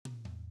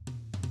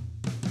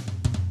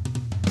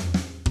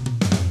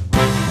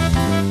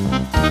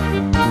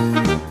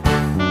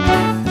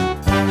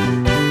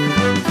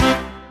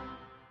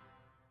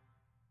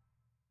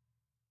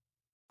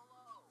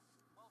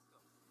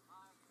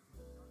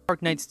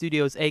Dark Knight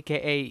Studios,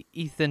 aka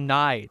Ethan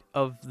Knight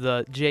of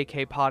the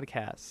JK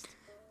podcast.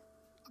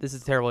 This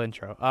is a terrible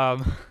intro.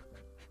 I'm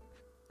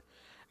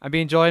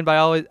being joined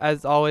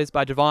as always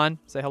by Javon.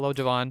 Say hello,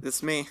 Javon.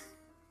 It's me.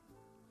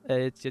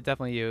 It's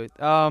definitely you.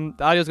 The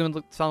audio's going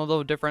to sound a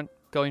little different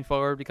going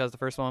forward because the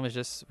first one was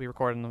just we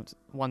recorded on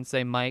one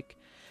same mic,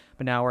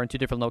 but now we're in two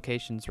different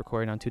locations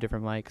recording on two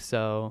different mics.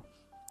 So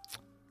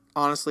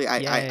honestly,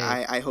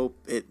 I hope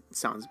it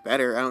sounds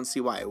better. I don't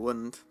see why it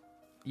wouldn't.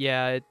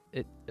 Yeah,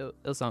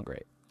 it'll sound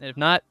great. And if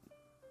not,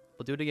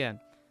 we'll do it again.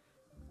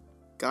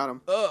 Got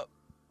him.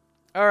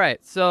 All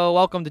right, so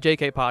welcome to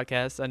JK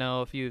Podcast. I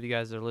know a few of you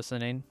guys are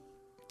listening.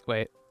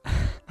 Wait.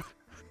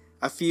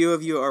 A few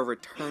of you are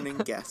returning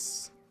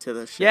guests to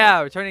the show. Yeah,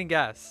 returning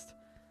guests.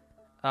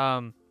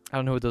 I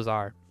don't know who those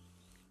are.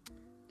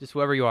 Just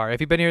whoever you are.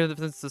 If you've been here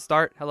since the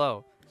start,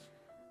 hello.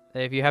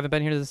 If you haven't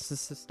been here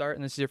since the start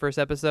and this is your first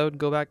episode,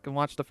 go back and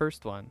watch the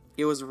first one.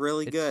 It was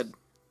really good.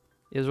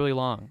 It was really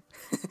long.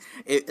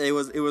 It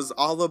was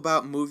all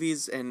about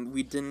movies, and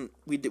we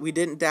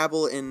didn't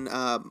dabble in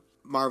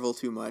Marvel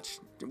too much.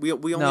 We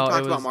only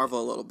talked about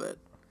Marvel a little bit.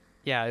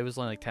 Yeah, it was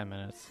only like 10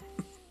 minutes.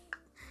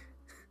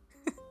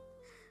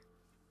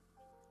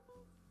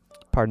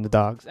 Pardon the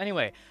dogs.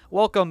 Anyway,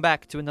 welcome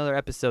back to another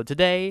episode.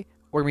 Today,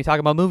 we're going to be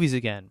talking about movies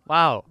again.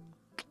 Wow.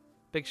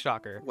 Big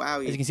shocker. Wow.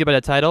 As you can see by the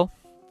title.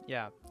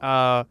 Yeah.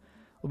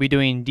 We'll be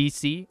doing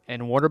DC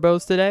and Warner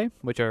Bros. Today,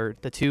 which are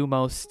the two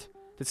most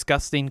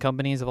disgusting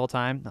companies of all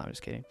time. No, I'm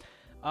just kidding.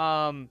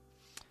 I'm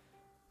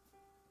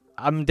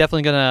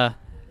definitely going to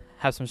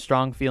have some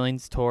strong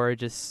feelings toward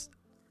just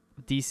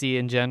DC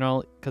in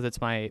general because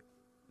it's my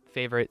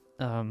favorite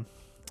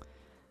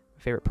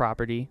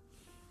property.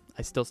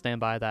 I still stand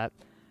by that.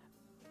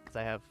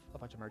 I have a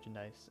bunch of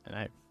merchandise, and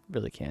I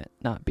really can't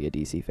not be a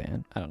DC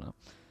fan. I don't know.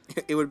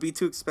 It would be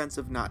too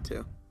expensive not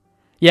to.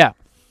 Yeah.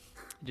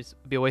 It'd just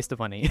be a waste of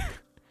money.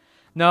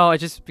 No,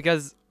 it's just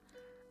because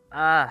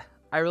I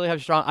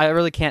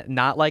really can't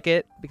not like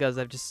it because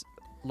I've just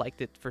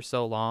liked it for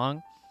so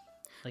long.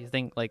 Well,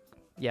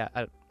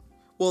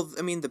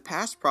 I mean, the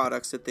past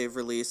products that they've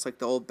released, like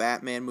the old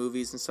Batman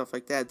movies and stuff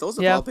like that, those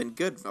have all been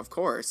good, of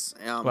course.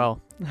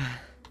 Well.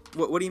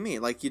 What do you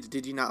mean? Like,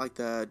 did you not like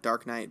the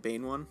Dark Knight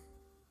Bane one?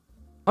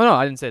 Oh no,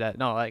 I didn't say that.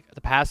 No, like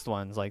the past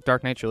ones, like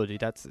Dark Knight trilogy,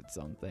 that's its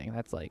own thing.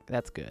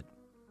 That's good.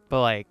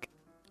 But like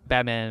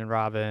Batman and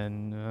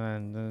Robin,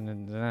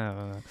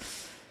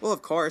 well,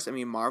 of course. I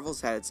mean,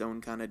 Marvel's had its own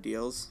kind of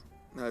deals.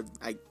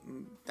 I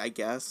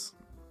guess.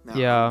 No,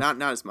 yeah.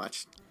 Not as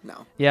much.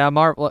 No. Yeah,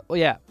 Marvel. Well,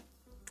 yeah.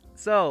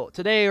 So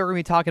today we're gonna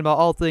be talking about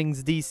all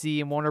things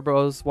DC and Warner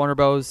Bros. Warner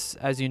Bros.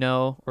 As you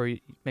know, or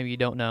maybe you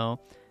don't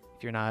know,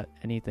 if you're not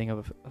anything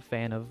of a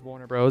fan of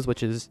Warner Bros.,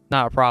 which is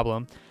not a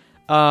problem.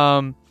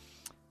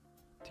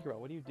 Girl,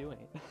 what are you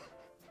doing?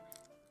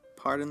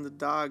 Pardon the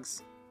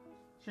dogs.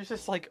 She's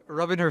just like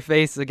rubbing her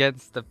face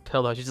against the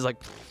pillow. She's just like,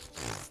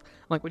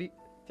 I'm like, what do you?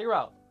 Take her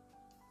out.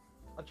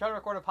 I'm trying to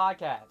record a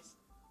podcast.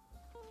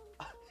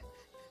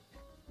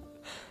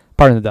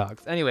 Pardon the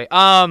dogs. Anyway,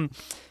 what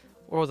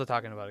was I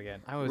talking about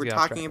again? We're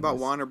talking about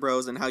Warner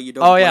Bros. And how you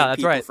don't blame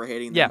people for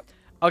hating them.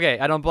 Yeah. Okay,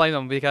 I don't blame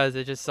them because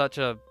it's just such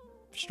a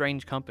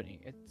strange company.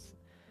 It's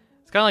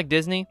kind of like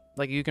Disney.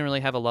 Like, you can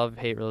really have a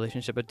love-hate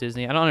relationship with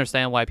Disney. I don't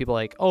understand why people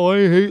are like, oh, I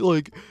hate,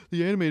 like,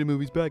 the animated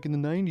movies back in the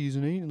 90s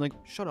and like,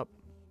 shut up.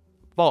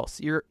 False.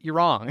 You're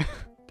wrong.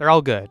 They're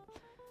all good.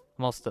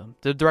 Most of them.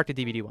 The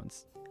direct-to-DVD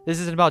ones. This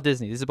isn't about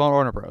Disney. This is about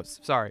Warner Bros.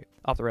 Sorry.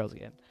 Off the rails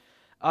again.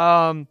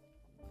 So,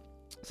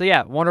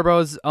 yeah. Warner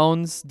Bros.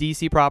 Owns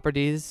DC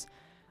properties.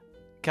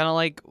 Kind of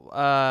like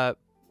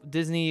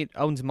Disney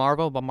owns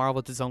Marvel, but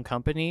Marvel's its own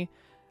company.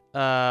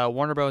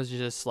 Warner Bros. is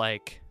just,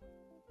 like,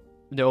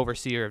 the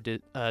overseer of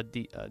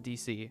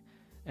DC,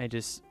 and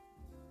it's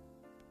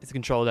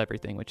controlled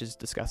everything, which is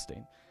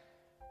disgusting.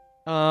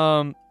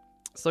 So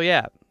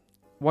yeah,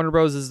 Warner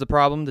Bros. Is the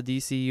problem. The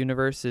DC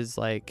universe is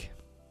like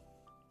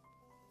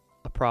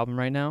a problem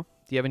right now.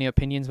 Do you have any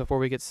opinions before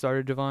we get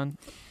started, Javon?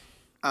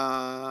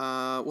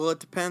 Well, it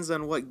depends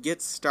on what "get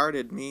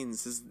started"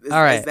 means. Is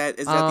that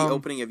the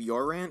opening of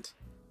your rant?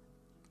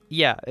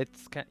 Yeah,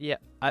 it's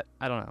I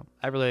don't know.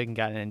 I really haven't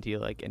gotten into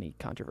like any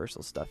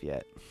controversial stuff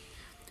yet.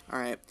 All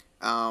right.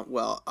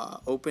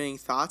 Opening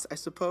thoughts, I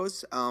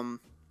suppose. I'm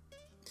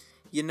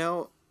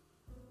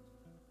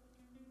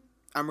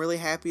really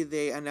happy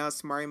they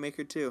announced Mario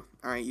Maker 2.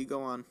 All right, you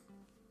go on.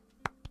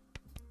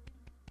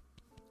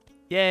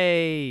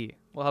 Yay!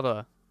 We'll have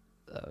a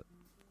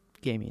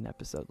gaming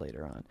episode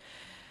later on.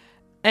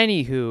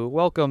 Anywho,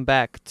 welcome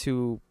back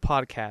to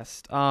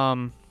podcast.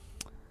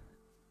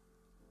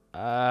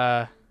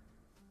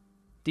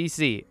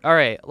 DC. All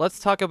right, let's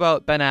talk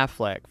about Ben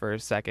Affleck for a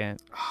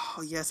second.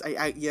 Oh yes,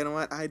 I you know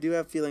what? I do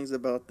have feelings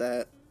about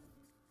that.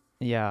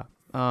 Yeah.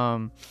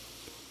 I'm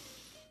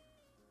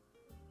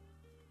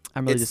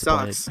really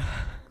disappointed. Sucks.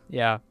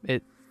 Yeah. I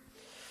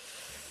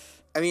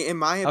mean, in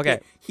my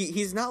opinion,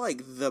 he's not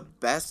like the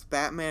best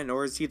Batman,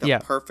 nor is he the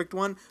perfect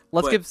one.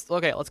 Let's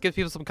give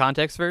people some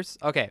context first.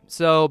 Okay,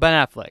 so Ben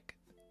Affleck,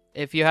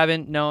 if you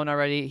haven't known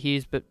already,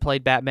 he's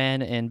played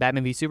Batman in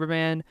Batman v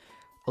Superman,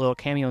 a little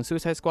cameo in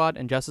Suicide Squad,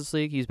 and Justice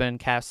League. He's been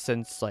cast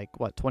since like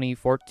what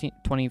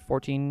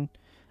 2014,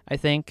 I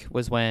think,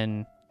 was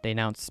when they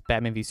announced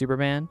Batman v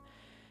Superman.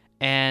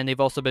 And they've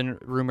also been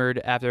rumored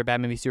after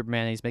Batman v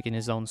Superman he's making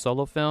his own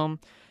solo film.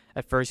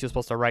 At first he was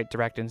supposed to write,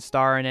 direct, and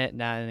star in it.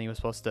 Now he was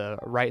supposed to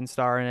write and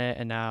star in it,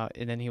 and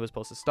then he was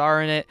supposed to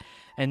star in it.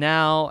 And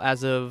now,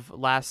 as of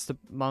last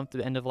month,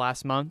 the end of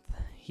last month,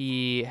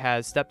 he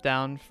has stepped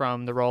down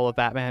from the role of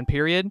Batman.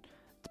 Period.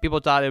 People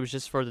thought it was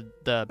just for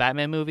the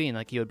Batman movie, and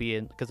like he would be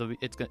in because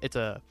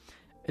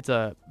it's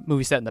a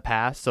movie set in the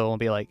past, so it'll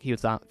be like he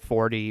was not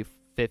 40,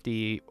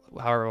 50,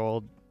 however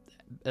old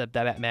that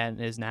Batman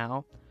is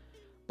now.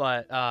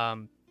 But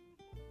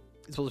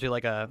it's supposed to be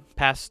like a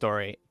past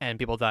story, and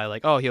people die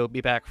like, oh, he'll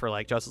be back for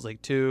like Justice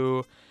League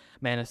 2,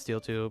 Man of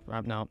Steel 2,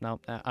 no,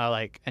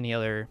 like any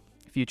other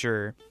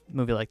future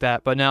movie like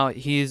that. But now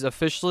he's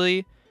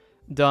officially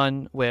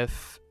done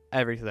with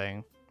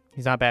everything.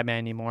 He's not Batman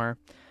anymore.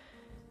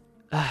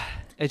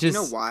 It just, you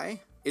know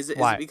why? Is it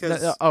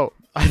because no,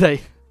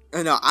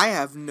 I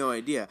have no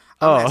idea.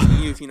 I'm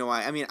asking you if you know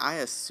why. I mean, I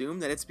assume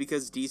that it's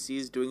because DC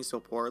is doing so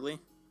poorly.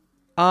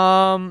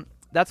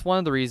 That's one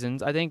of the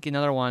reasons. I think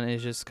another one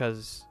is just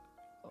because,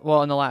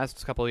 well, in the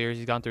last couple of years,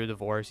 he's gone through a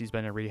divorce. He's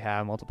been in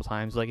rehab multiple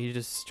times. Like, he's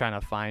just trying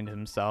to find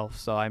himself.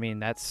 So, I mean,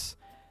 that's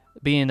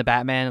being the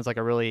Batman is like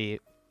a really,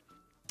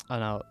 I don't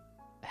know,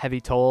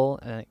 heavy toll.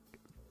 And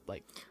I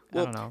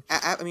don't know.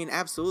 I mean,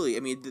 absolutely. I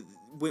mean,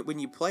 when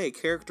you play a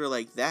character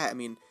like that, I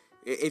mean,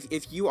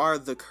 if you are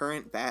the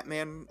current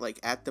Batman, like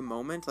at the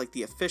moment, like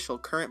the official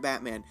current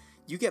Batman,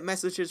 you get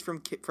messages from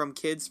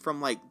kids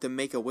from like the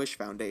Make-A-Wish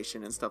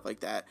Foundation and stuff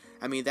like that.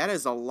 I mean, that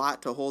is a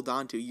lot to hold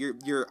on to.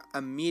 You're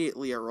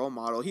immediately a role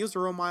model. He was a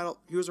role model.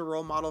 He was a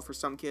role model for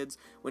some kids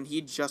when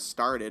he just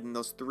started in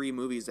those 3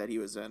 movies that he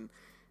was in.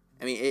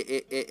 I mean,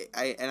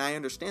 I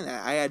understand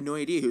that. I had no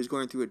idea he was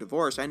going through a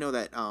divorce. I know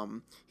that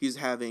he's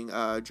having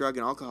drug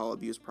and alcohol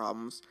abuse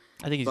problems.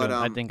 I think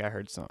I think I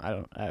heard some.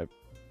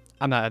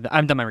 I'm not.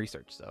 I've done my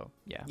research, so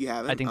yeah. You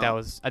haven't? I think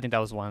that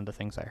was one of the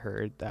things I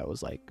heard that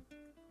was like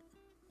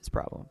his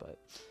problem. But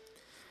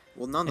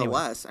well,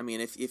 nonetheless, anyway. I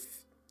mean,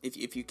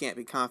 if you can't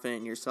be confident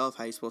in yourself,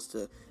 how are you supposed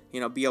to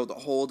be able to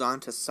hold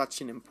on to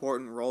such an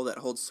important role that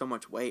holds so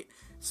much weight?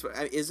 So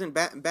isn't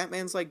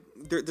Batman's like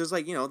there's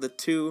like the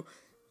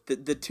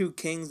two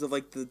kings of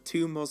like the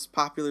 2 most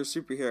popular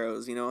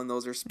superheroes, and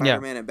those are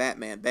Spider-Man and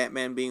Batman.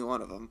 Batman being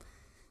one of them.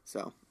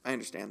 So I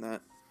understand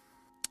that.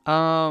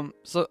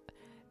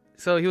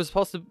 So he was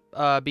supposed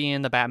to be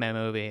in the Batman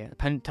movie,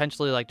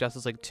 potentially like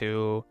Justice League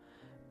 2,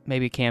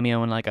 maybe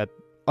cameo in like a.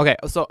 Okay,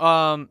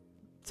 so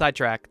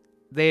sidetrack.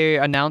 They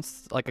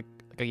announced like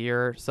a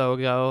year or so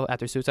ago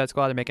after Suicide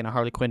Squad they're making a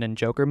Harley Quinn and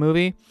Joker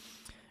movie.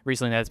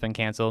 Recently that's been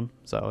canceled,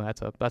 so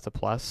that's a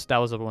plus. That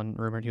was the one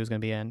rumored he was going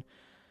to be in.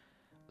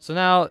 So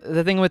now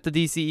the thing with the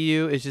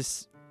DCEU is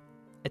just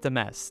it's a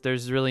mess.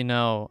 There's really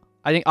no.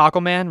 I think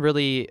Aquaman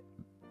really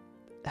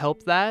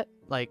helped that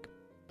like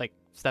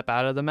step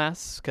out of the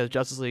mess because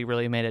Justice League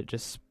really made it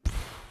just.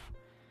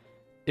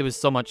 It was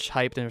so much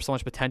hyped and there was so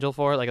much potential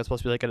for it. Like it was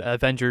supposed to be like an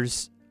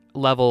Avengers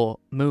level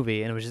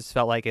movie, and it just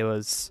felt like it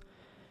was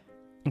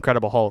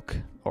Incredible Hulk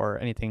or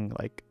anything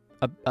like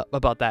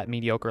about that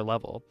mediocre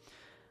level.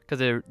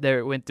 Because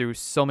they went through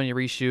so many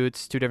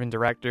reshoots, 2 different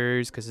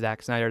directors, because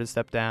Zack Snyder had to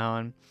step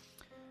down.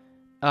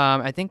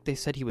 I think they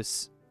said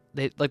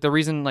the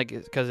reason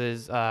because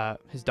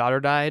his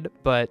daughter died,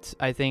 but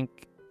I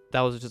think that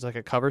was just like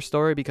a cover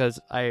story because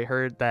I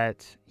heard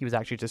that he was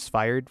actually just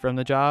fired from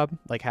the job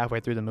like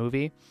halfway through the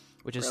movie,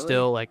 which is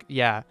still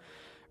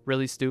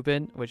really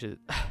stupid. Which is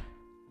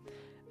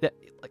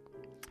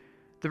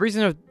the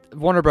reason of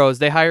Warner Bros.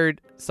 They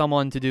hired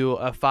someone to do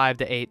a 5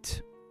 to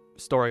 8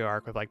 story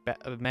arc with like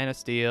Man of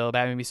Steel,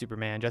 Batman v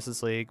Superman,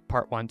 Justice League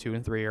Part 1, 2,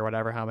 and 3 or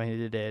whatever how many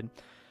they did.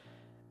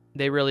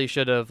 They really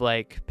should have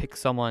picked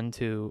someone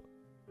to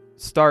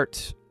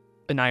start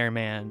an Iron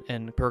Man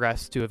and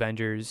progress to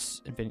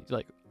Avengers,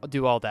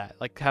 do all that.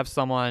 Have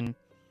someone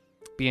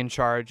be in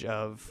charge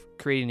of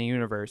creating a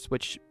universe,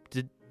 which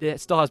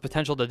it still has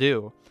potential to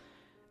do.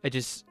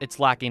 It's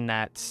lacking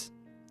that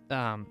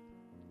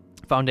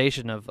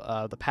foundation of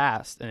the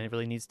past, and it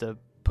really needs to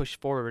push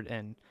forward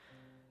and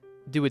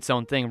do its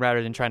own thing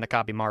rather than trying to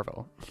copy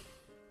Marvel.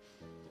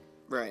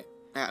 Right.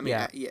 I mean,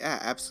 yeah,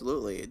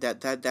 absolutely.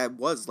 That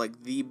was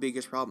the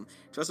biggest problem.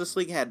 Justice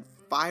League had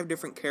 5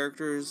 different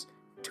characters.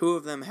 2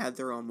 of them had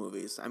their own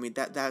movies. I mean,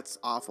 that's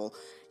awful.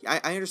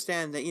 I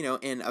understand that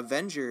in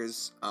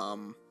Avengers,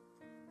 in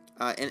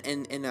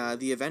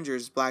the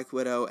Avengers, Black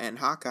Widow and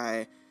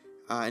Hawkeye,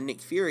 and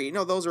Nick Fury.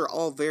 Those are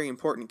all very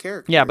important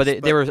characters. Yeah,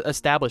 but they were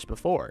established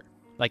before.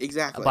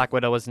 Exactly. Black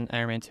Widow was in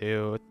Iron Man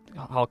 2.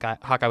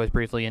 Hawkeye was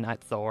briefly in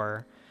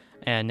Thor,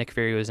 and Nick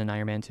Fury was in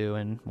Iron Man 2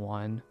 and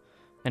 1.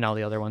 And all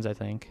the other ones, I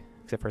think,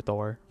 except for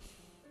Thor.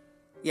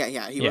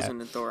 Yeah, he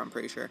wasn't in Thor, I'm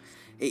pretty sure.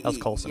 That was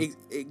Coulson.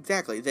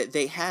 Exactly.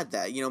 They had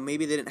that.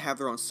 Maybe they didn't have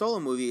their own solo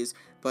movies,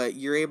 but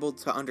you're able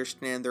to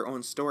understand their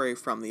own story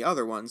from the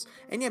other ones.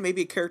 And yeah,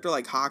 maybe a character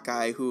like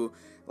Hawkeye, who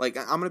like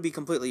I'm gonna be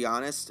completely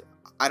honest.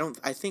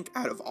 I think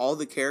out of all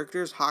the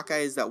characters, Hawkeye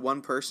is that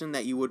one person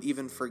that you would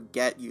even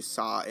forget you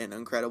saw in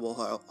Incredible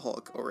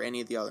Hulk or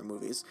any of the other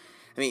movies.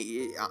 I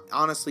mean,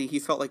 honestly, he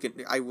felt like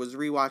I was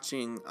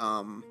rewatching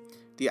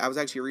I was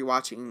actually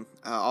rewatching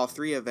all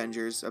three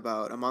Avengers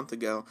about a month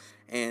ago,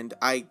 and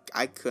I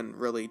couldn't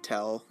really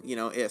tell,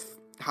 if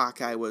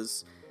Hawkeye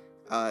was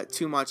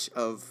too much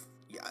of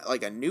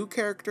like a new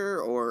character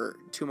or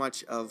too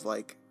much of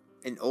like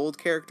an old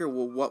character.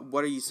 Well,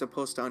 what are you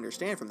supposed to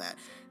understand from that?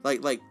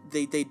 Like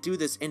they do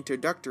this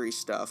introductory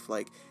stuff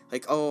like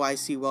oh, I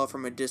see well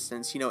from a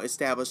distance,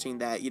 establishing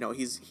that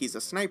he's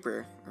a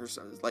sniper or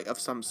like of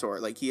some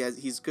sort, like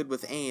he's good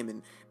with aim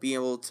and being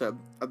able to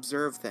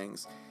observe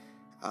things,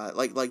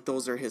 like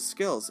those are his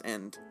skills.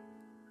 And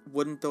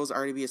wouldn't those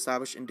already be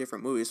established in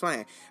different movies? So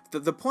anyway,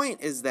 the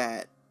point is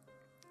that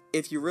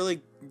if you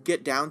really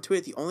get down to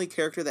it, the only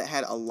character that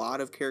had a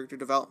lot of character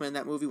development in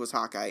that movie was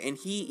Hawkeye, and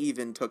he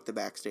even took the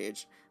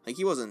backstage. Like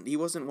he wasn't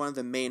one of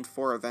the main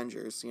four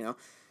Avengers,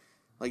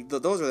 Like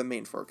those are the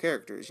main four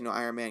characters,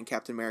 Iron Man,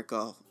 Captain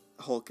America,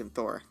 Hulk, and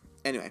Thor.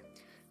 Anyway,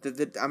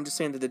 I'm just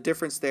saying that the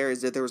difference there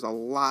is that there was a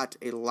lot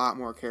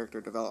more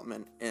character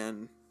development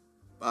in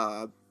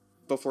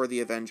before the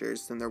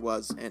Avengers than there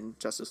was in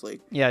Justice League.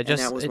 Yeah, and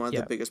that was one of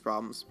the biggest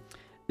problems.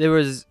 There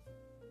was.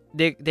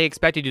 They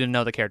expected you to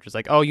know the characters,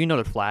 like, oh,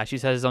 the Flash. He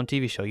has his own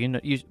TV show,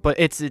 but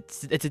it's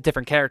a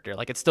different character.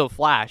 Like, it's still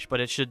Flash, but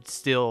you should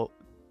still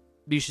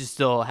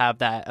have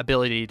that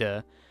ability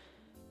to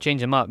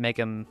change him up, make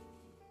him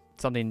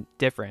something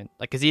different.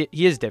 Like, cause he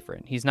is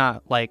different. He's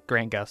not like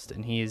Grant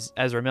Gustin. He's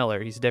Ezra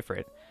Miller. He's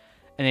different.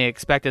 And they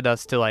expected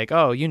us to like,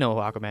 oh, who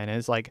Aquaman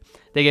is. Like,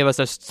 they gave us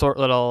a short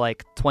little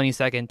like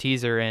 20-second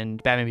teaser in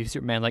Batman v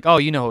Superman. Like, oh,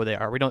 who they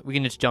are. We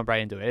can just jump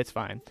right into it. It's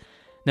fine.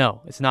 No,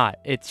 it's not.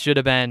 It should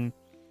have been.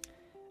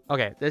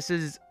 Okay, this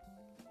is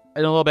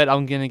in a little bit.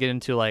 I'm gonna get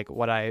into like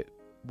what I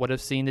would have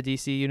seen the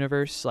DC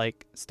universe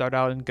like start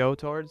out and go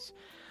towards,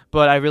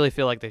 but I really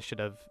feel like they should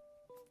have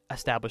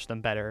established them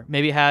better.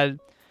 Maybe had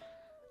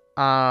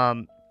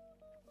one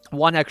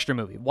extra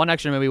movie. One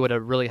extra movie would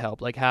have really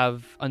helped. Like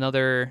have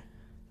another,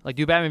 like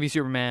do Batman v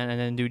Superman and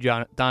then do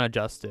Dawn of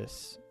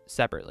Justice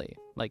separately.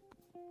 Like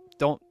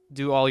don't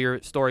do all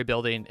your story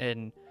building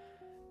in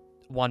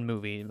one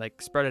movie.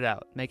 Like spread it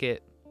out. Make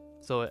it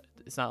so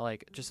it's not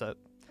like just a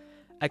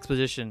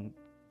exposition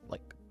like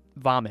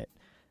vomit,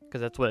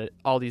 because that's what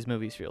all these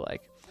movies feel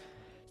like.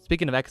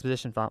 Speaking of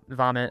exposition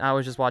vomit, I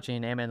was just watching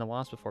Ant-Man and the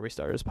Wasp before we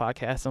started this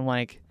podcast. I'm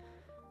like,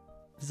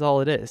 this is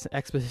all it is,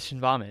 exposition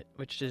vomit,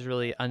 which is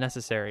really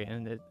unnecessary.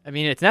 And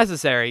it's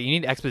necessary. You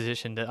need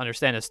exposition to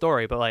understand a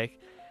story, but like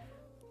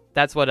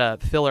that's what a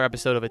filler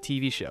episode of a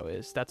TV show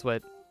is. That's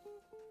what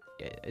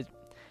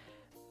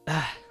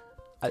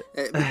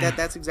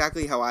that's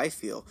exactly how I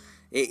feel.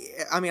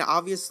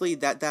 Obviously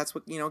that's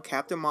what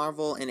Captain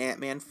Marvel and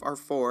Ant-Man are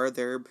for.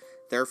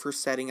 They're for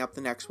setting up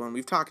the next one.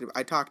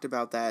 I talked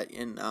about that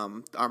in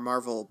our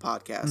Marvel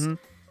podcast.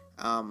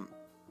 Mm-hmm.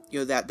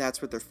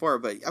 That's what they're for.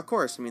 But of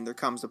course, there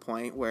comes a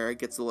point where it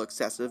gets a little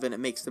excessive and it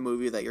makes the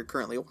movie that you're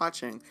currently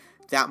watching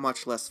that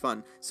much less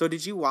fun. So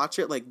did you watch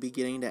it like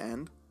beginning to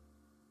end?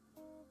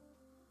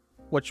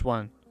 Which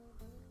one?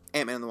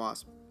 Ant-Man and the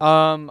Wasp.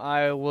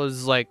 I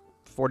was like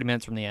 40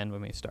 minutes from the end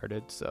when we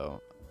started,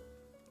 so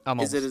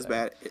is it as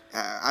bad?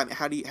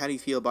 How do you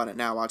feel about it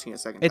now watching it a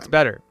second time? It's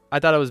better. I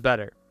thought it was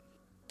better.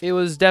 It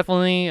was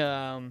definitely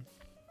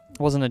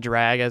wasn't a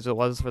drag as it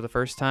was for the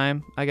first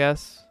time, I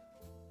guess.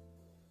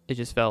 It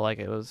just felt like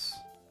it was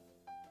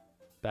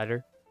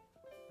better.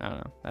 I don't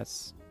know. It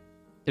was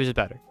just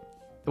better.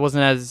 It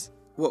wasn't as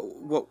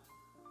what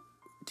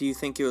do you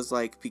think it was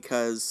like,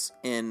 because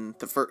in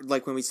the first,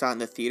 like when we saw it in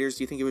the theaters,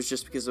 do you think it was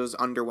just because it was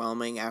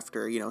underwhelming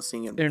after,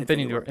 seeing it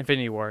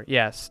Infinity War?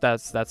 Yes,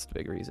 that's the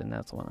big reason.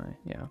 That's the one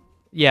it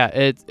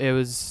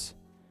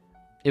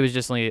was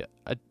just like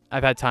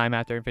I've had time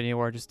after Infinity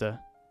War just to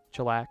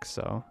chillax,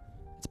 so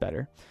it's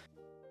better.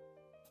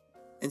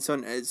 And so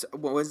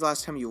when was the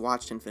last time you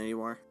watched Infinity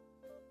War?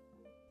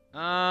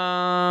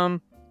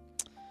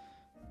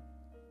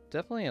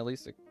 Definitely at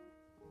least a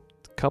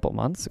couple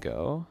months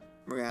ago.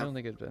 Yeah. I don't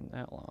think it's been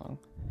that long.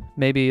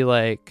 Maybe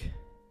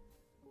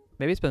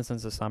it's been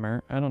since the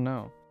summer. I don't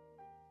know.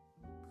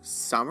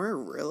 Summer?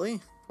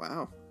 Really?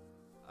 Wow.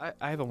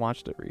 I haven't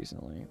watched it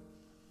recently.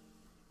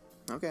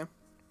 Okay.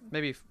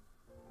 Maybe,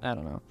 I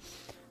don't know.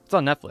 It's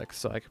on Netflix,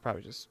 so I could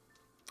probably just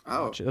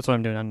watch it. That's what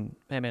I'm doing on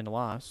Ant-Man and the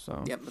Wasp.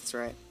 So. Yep, that's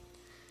right.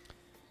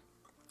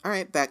 All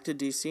right, back to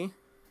DC.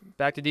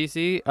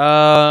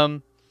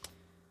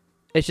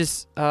 It's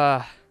just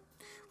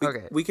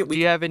okay. Do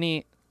you have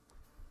any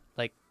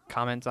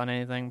comments on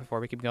anything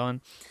before we keep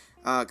going?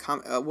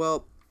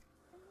 Well,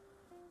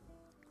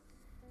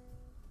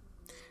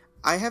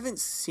 I haven't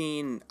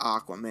seen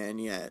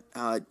Aquaman yet.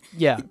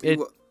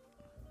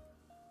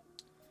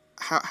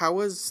 How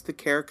was the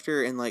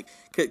character in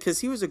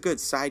because he was a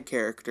good side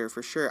character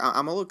for sure.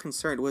 I'm a little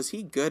concerned. Was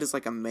he good as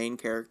a main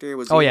character?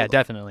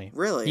 Definitely.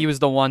 Really? He was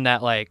the one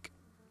that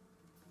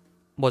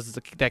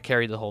that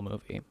carried the whole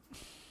movie.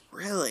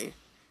 Really?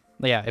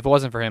 Yeah, if it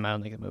wasn't for him, I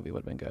don't think the movie would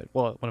have been good.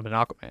 Well, it would have been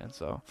Aquaman.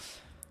 So.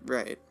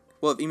 Right.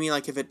 Well, you mean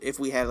like if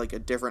we had like a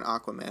different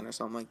Aquaman or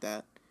something like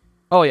that?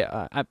 Oh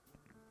yeah,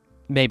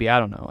 maybe I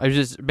don't know. It was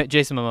just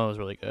Jason Momoa was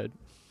really good.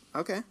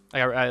 Okay.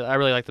 Like I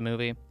really liked the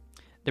movie.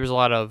 There was a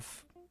lot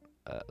of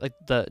like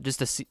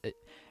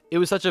it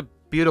was such a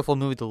beautiful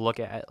movie to look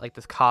at. Like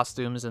the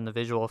costumes and the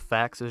visual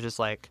effects. It was just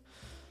like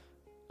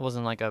it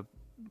wasn't like a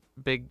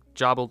big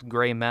jobbled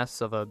gray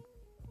mess of a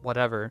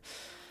whatever.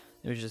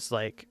 It was just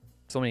like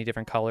so many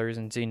different colors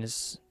and seeing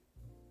this.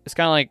 It's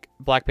kind of like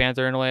Black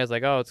Panther in a way. I was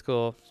like, oh, it's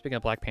cool. Speaking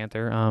of Black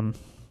Panther,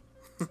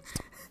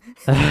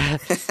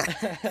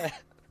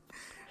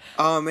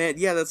 Oh man,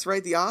 yeah, that's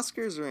right. The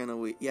Oscars are in a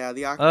week. Yeah,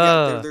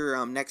 yeah,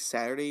 they're next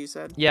Saturday. You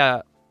said.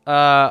 Yeah.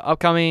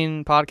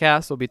 Upcoming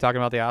podcast, we'll be talking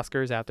about the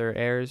Oscars after it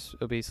airs.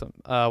 It'll be some.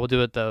 We'll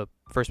do it the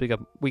first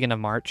weekend of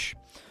March,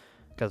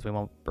 because we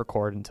won't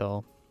record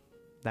until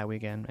that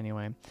weekend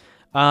anyway.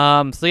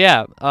 So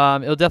yeah.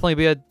 It'll definitely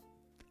be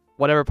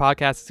whatever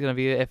podcast it's gonna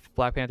be if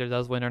Black Panther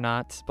does win or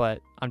not.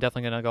 But I'm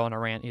definitely gonna go on a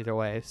rant either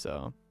way.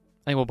 So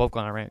I think we'll both go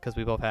on a rant because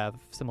we both have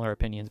similar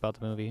opinions about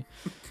the movie.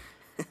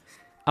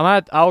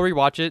 I'll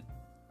rewatch it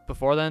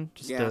before then,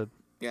 just to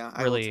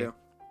I will too.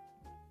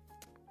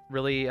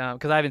 Really,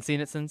 because I haven't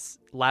seen it since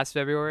last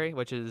February,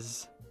 which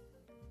is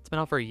it's been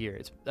out for a year.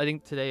 I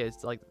think today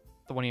is like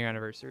the 1 year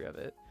anniversary of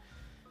it.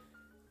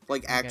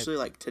 Like actually,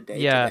 like today.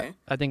 Yeah, today?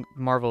 I think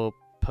Marvel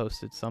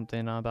posted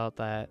something about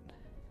that.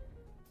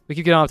 We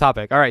keep getting off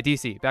topic. All right,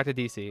 DC. Back to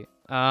DC.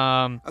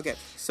 Okay,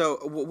 so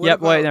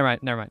wait, never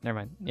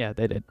mind. Yeah,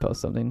 they did post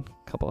something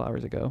a couple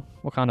hours ago.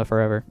 Wakanda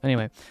Forever.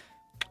 Anyway.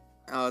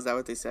 Oh, is that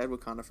what they said?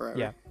 Wakanda Forever?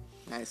 Yeah.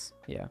 Nice.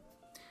 Yeah.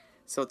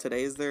 So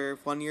today is their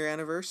 1 year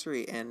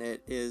anniversary, and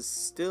it is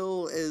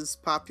still as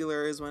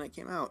popular as when it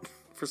came out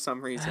for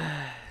some reason.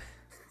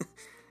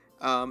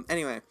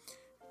 Anyway,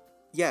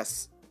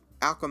 yes,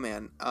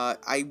 Aquaman.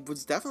 I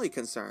was definitely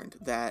concerned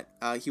that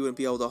he wouldn't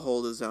be able to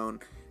hold his own.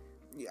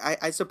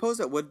 I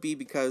suppose it would be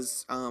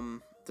because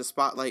the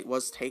spotlight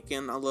was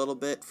taken a little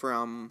bit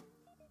from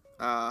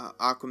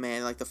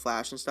Aquaman, like the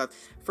Flash and stuff,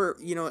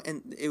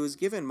 and it was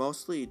given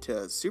mostly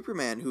to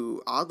Superman,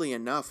 who oddly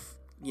enough,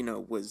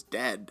 was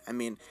dead. I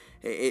mean,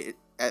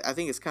 I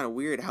think it's kind of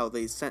weird how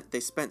they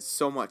spent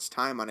so much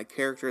time on a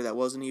character that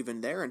wasn't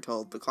even there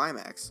until the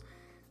climax.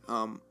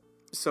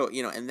 So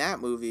in that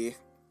movie,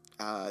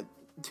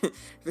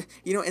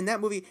 in that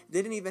movie,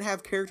 they didn't even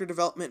have character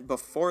development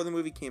before the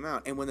movie came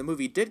out, and when the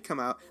movie did come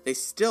out, they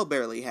still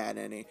barely had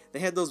any. They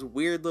had those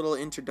weird little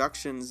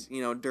introductions,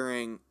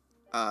 during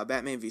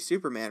Batman v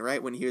Superman,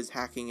 right, when he was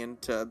hacking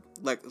into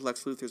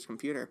Lex Luthor's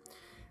computer.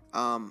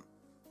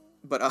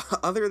 But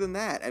other than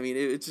that, I mean,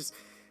 it just,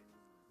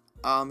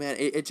 oh man,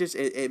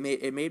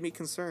 it made me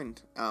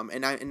concerned.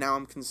 And now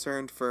I'm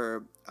concerned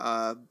for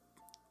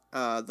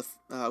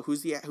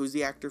who's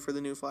the actor for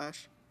the new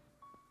Flash?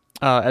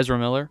 Ezra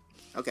Miller.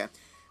 Okay.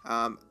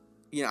 I'm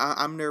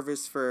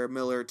nervous for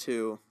Miller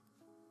to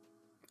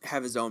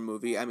have his own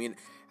movie. I mean,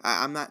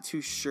 I'm not too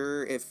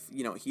sure if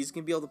he's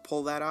gonna be able to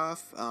pull that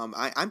off.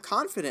 I'm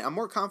confident. I'm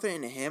more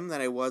confident in him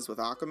than I was with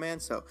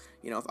Aquaman. So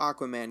if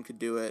Aquaman could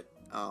do it,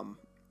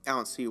 I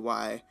don't see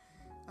why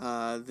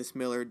this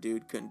Miller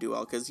dude couldn't do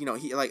well. Because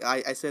he, like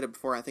I said it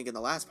before, I think in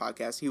the last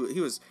podcast, he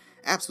was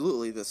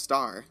absolutely the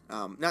star.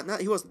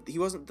 He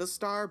wasn't the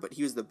star, but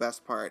he was the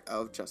best part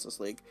of Justice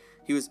League.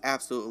 He was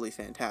absolutely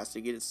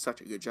fantastic. He did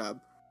such a good job.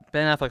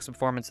 Ben Affleck's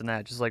performance in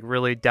that just like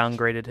really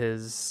downgraded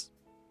his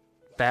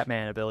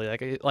Batman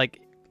ability.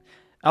 Like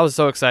I was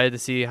so excited to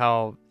see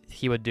how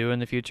he would do in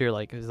the future,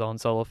 like his own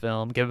solo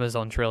film, give him his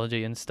own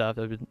trilogy and stuff.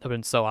 It would have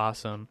been so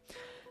awesome.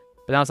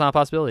 But now it's not a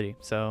possibility.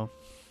 So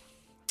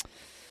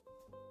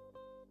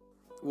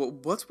well,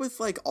 what's with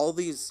all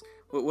these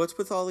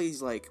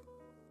like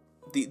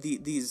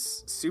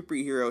these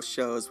superhero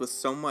shows with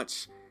so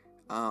much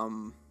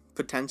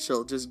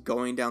potential just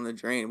going down the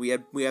drain? We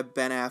had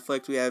Ben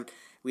Affleck,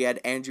 we had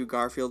Andrew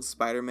Garfield's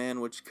Spider-Man,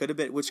 which could have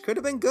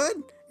been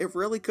good. It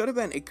really could have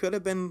been. It could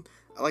have been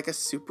like a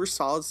super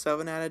solid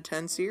 7 out of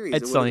 10 series.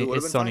 It's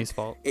Sony's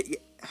fault.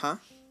 Huh?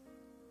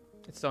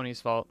 It's Sony's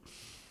fault.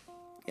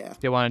 Yeah.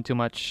 They wanted too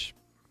much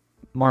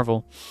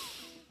Marvel.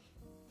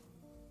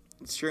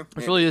 It's true.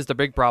 Which really is the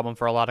big problem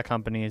for a lot of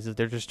companies, is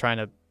they're just trying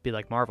to be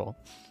like Marvel,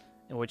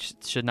 which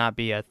should not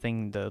be a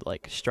thing to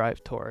like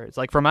strive towards.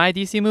 Like for my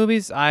DC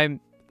movies, I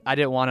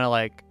didn't want to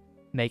like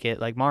make it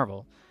like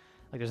Marvel.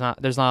 Like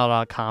there's not a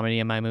lot of comedy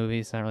in my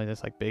movies. It's not really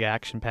this like big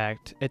action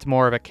packed. It's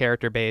more of a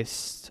character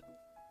based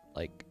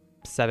like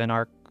 7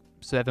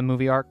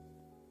 movie arc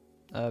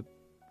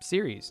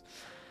series.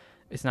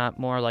 It's not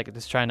more like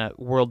this trying to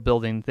world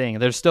building thing.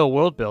 There's still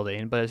world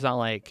building, but it's not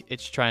like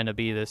it's trying to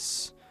be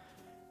this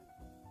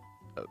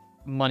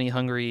money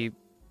hungry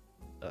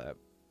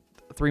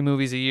 3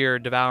 movies a year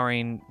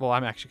devouring. Well,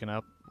 I'm actually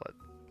gonna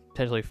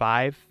potentially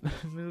 5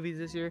 movies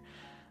this year.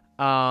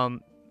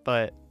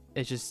 But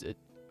it's just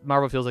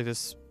Marvel feels like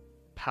this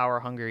power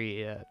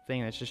hungry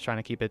thing that's just trying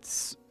to keep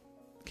its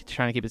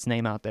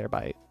name out there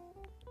by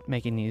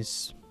making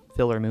these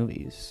filler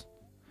movies.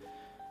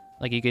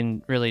 Like you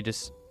can really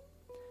just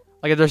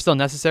Like they're still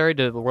necessary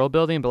to the world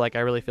building, but like I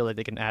really feel like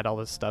they can add all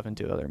this stuff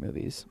into other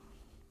movies.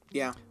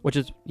 Yeah. Which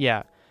is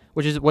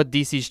what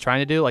DC's trying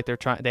to do. Like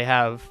they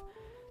have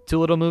too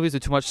little movies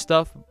with too much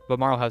stuff, but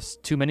Marvel has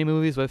too many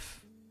movies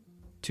with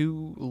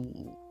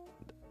too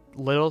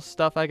little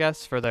stuff, I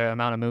guess, for the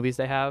amount of movies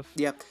they have.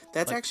 Yeah,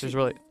 that's like, actually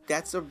really...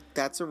 that's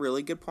a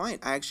really good point.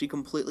 I actually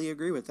completely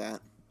agree with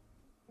that.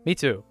 Me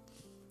too.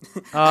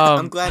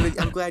 I'm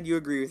glad you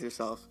agree with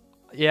yourself.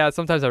 Yeah,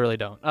 sometimes I really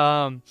don't.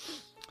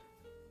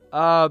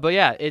 But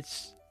yeah, it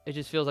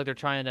just feels like they're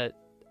trying to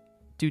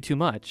do too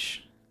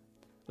much.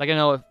 Like I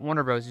know if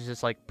Warner Bros is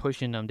just like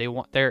pushing them,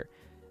 they're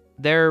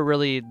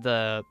really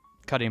the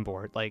cutting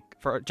board. Like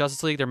for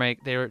Justice League,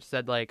 they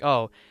said like,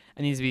 oh,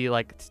 it needs to be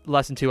like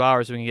less than 2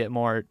 hours so we can get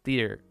more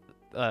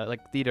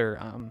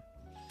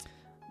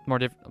more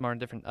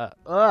different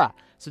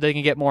so they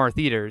can get more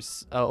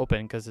theaters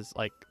open, because it's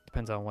like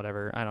depends on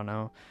whatever, I don't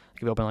know, it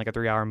could be open like a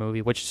 3-hour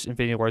movie, which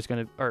Infinity War is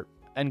gonna, or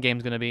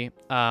Endgame's gonna be.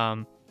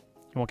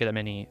 You won't get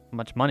that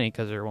much money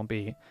because there won't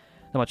be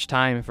that much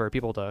time for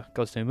people to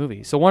go see a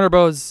movie. So Warner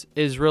Bros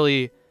is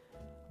really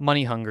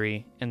money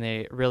hungry, and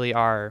they really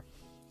are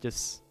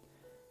just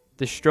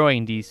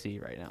destroying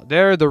DC right now.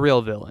 They're the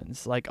real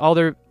villains. Like all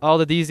the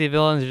DC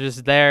villains are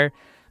just there,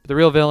 but the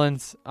real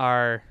villains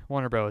are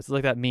Warner Bros.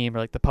 Like that meme, or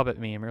like the puppet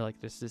meme, or like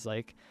this is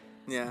like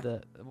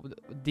the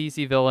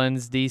DC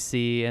villains,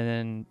 DC, and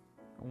then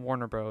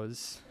Warner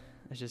Bros.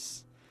 It's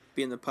just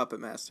being the puppet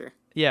master.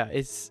 Yeah,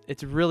 it's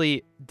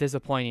really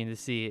disappointing to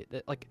see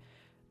that, like,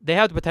 they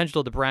have the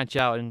potential to branch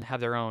out and have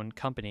their own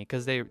company,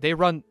 because they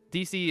run,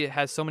 DC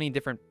has so many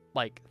different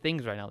like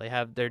things right now. They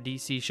have their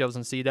DC shows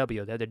on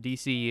CW. They have their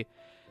DC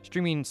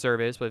streaming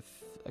service with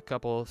a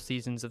couple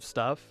seasons of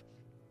stuff.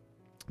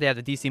 They have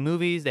the DC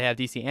movies. They have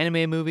DC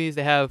animated movies.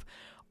 They have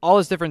all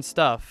this different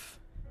stuff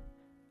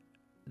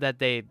that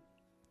they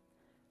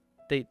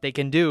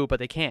can do, but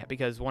they can't,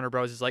 because Warner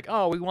Bros. Is like,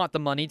 oh, we want the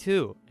money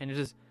too, and it's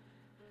just.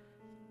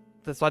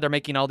 That's why they're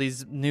making all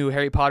these new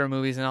Harry Potter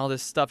movies and all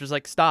this stuff. Just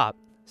like, stop.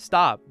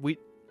 I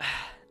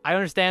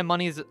understand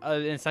money is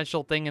an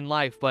essential thing in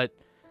life, but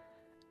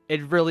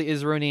it really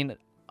is ruining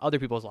other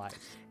people's lives.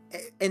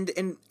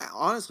 And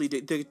honestly,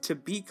 to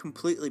be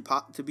completely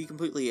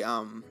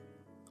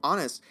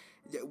honest,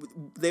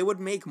 they would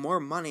make more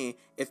money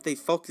if they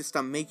focused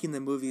on making the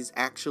movies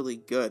actually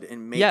good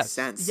and make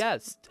sense.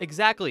 Yes,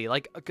 exactly.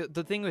 Like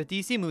the thing with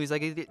DC movies,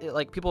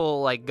 like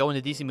people like go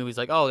into DC movies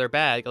like, oh, they're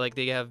bad. Like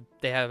they have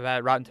a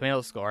bad Rotten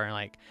Tomatoes score, and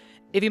like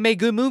if you make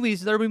good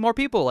movies, there'll be more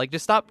people. Like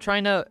just stop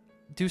trying to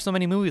do so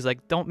many movies.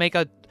 Like don't make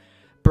a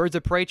Birds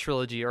of Prey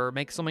trilogy or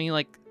make so many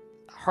like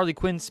Harley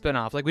Quinn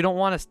spinoff. Like we don't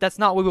want to. That's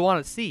not what we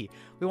want to see.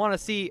 We want to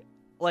see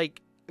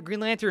like Green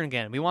Lantern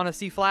again. We want to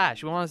see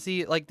Flash. We want to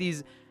see like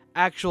these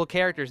actual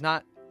characters,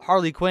 not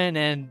Harley Quinn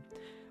and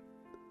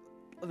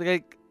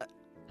like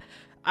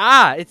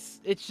it's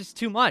just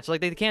too much.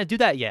 Like they can't do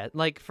that yet.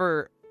 Like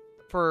for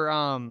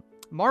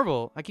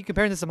Marvel, I keep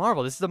comparing this to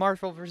Marvel. This is the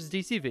Marvel versus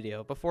DC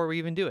video before we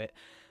even do it.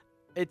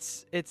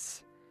 It's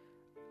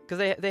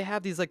because they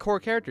have these like core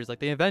characters like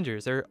the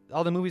Avengers.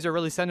 All the movies are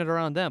really centered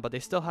around them, but they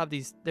still have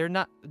these. They're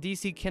not,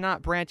 DC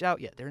cannot branch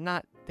out yet. They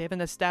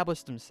haven't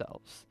established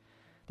themselves.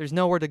 There's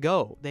nowhere to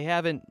go. They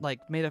haven't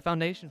like made a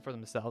foundation for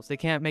themselves. They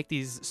can't make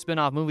these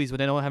spin-off movies when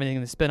they don't have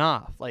anything to spin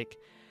off. Like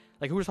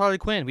who's Harley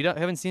Quinn? We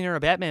haven't seen her in a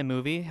Batman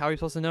movie. How are we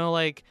supposed to know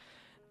like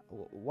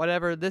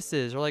whatever this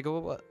is? Or like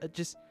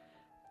just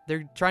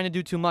they're trying to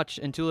do too much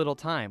in too little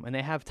time, and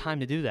they have time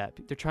to do that.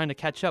 They're trying to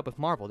catch up with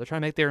Marvel. They're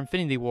trying to make their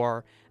Infinity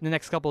War in the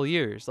next couple of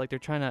years. Like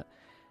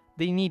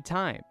they need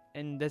time,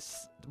 and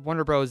this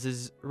Warner Bros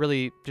is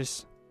really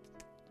just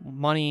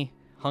money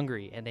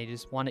hungry, and they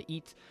just want to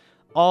eat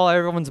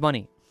everyone's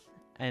money.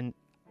 And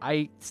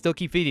I still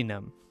keep feeding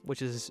them,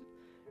 which is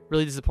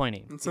really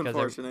disappointing. It's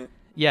unfortunate.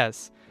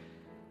 Yes.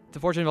 It's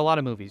unfortunate in a lot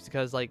of movies,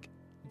 because like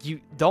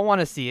you don't want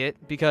to see it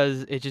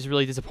because it's just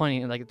really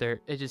disappointing, and like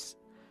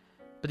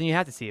but then you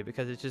have to see it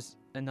because it's just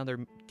another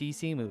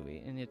DC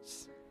movie, and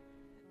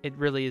it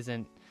really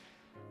isn't.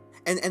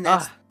 And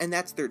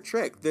that's their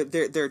trick.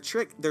 Their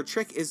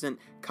trick isn't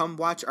come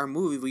watch our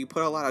movie. We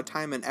put a lot of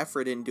time and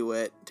effort into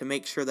it to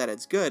make sure that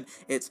it's good.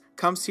 It's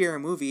come see our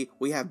movie.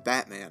 We have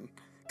Batman.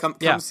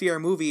 Come see our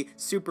movie.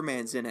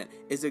 Superman's in it.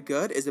 Is it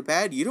good? Is it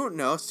bad? You don't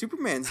know.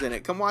 Superman's in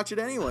it. Come watch it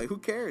anyway. Who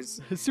cares?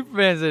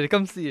 Superman's in it.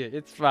 Come see it.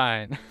 It's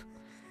fine.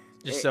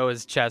 Just show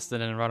his chest and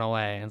then run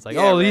away. And it's like,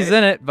 he's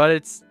in it, but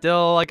it's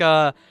still like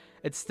a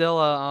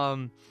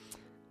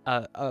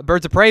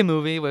Birds of Prey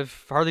movie with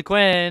Harley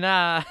Quinn.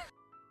 And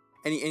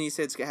you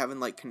said it's having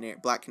like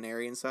Black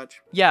Canary and such.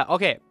 Yeah.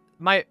 Okay.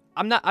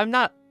 I'm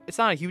not. It's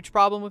not a huge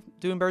problem with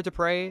doing Birds of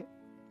Prey,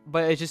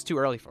 but it's just too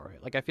early for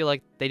it. Like I feel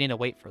like they need to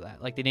wait for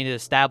that. Like they need to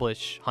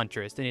establish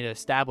Huntress. They need to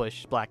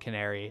establish Black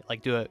Canary.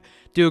 Like do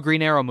a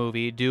Green Arrow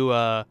movie. Do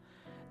a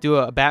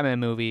Batman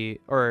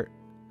movie, or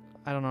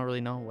I don't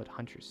really know what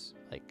Huntress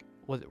like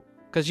was,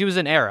 because she was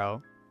in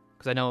Arrow.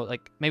 Because I know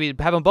like maybe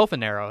have them both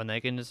in Arrow, and they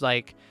can just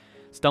like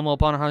stumble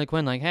upon Harley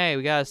Quinn. Like, hey,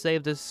 we gotta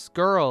save this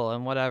girl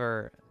and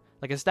whatever.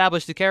 Like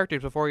establish the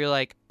characters before you're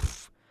like,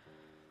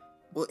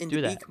 Well, and to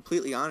do be that.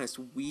 completely honest,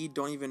 we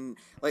don't even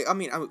like. I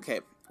mean,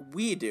 okay,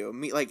 we do.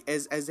 Me, like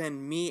as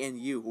in me and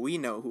you, we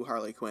know who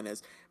Harley Quinn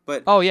is.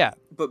 But Oh yeah,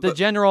 but the but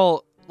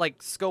general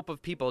like scope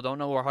of people don't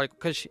know where Harley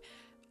because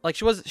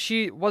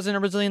she wasn't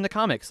originally in the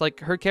comics. Like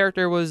her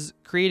character was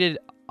created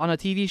on a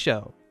TV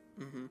show.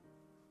 hmm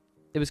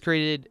It was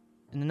created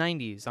in the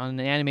 90s on an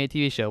animated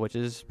TV show, which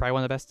is probably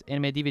one of the best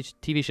animated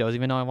TV shows.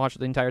 Even though I watched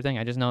the entire thing,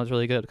 I just know it's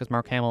really good because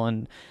Mark Hamill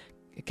and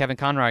Kevin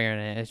Conroy are in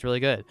it. It's really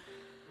good.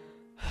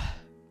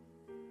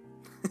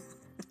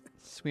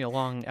 It's gonna be a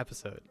long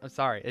episode. I'm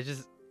sorry. It's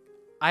just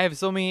I have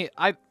so many.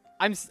 I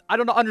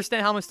don't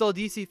understand how I'm still a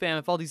DC fan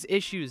with all these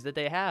issues that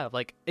they have.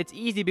 Like it's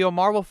easy to be a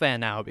Marvel fan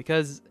now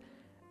because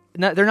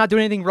they're not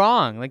doing anything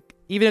wrong. Like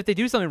even if they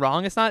do something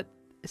wrong, it's not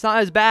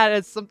as bad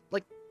as some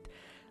like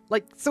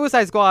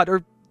Suicide Squad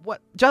or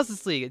what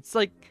Justice League. It's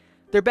like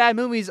their bad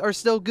movies are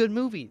still good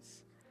movies.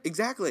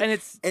 Exactly, And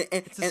it's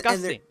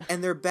disgusting.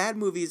 And their bad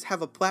movies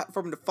have a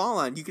platform to fall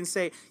on. You can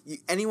say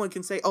anyone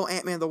can say, "Oh,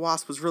 Ant-Man the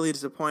Wasp was really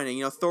disappointing."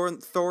 You know, Thor in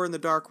the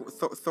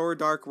Thor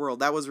Dark World,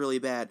 that was really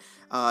bad.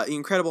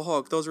 Incredible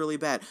Hulk, those were really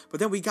bad. But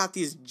then we got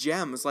these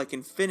gems like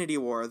Infinity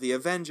War, The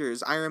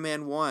Avengers, Iron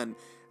Man 1,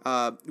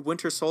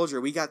 Winter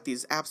Soldier. We got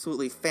these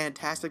absolutely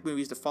fantastic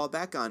movies to fall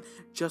back on.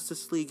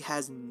 Justice League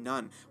has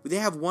none. They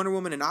have Wonder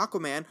Woman and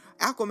Aquaman.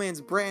 Aquaman's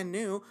brand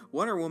new.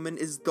 Wonder Woman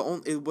is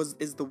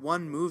the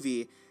one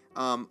movie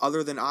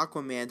other than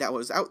Aquaman that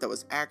was out that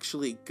was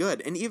actually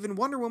good. And even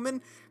Wonder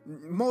Woman,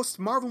 most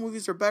Marvel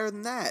movies are better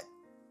than that.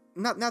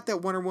 Not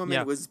that Wonder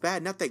Woman was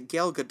bad. Not that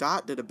Gal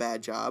Gadot did a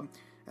bad job.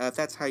 If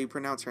that's how you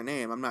pronounce her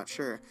name, I'm not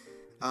sure.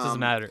 Doesn't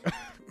matter.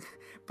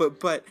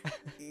 but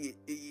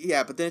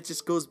yeah, but then it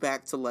just goes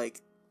back to like,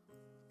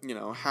 you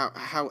know,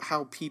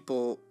 how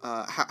people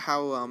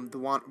how the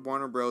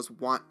Warner Bros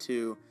want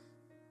to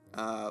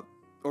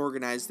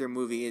organize their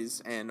movies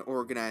and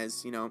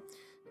organize, you know,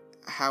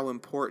 how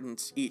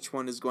important each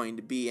one is going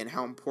to be and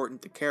how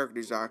important the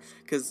characters are,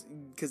 because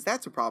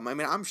that's a problem. I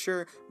mean, I'm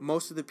sure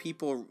most of the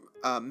people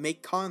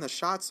calling the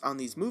shots on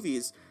these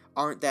movies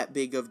aren't that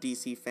big of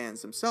DC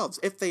fans themselves.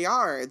 If they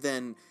are,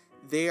 then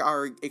they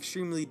are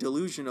extremely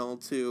delusional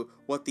to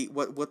what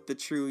the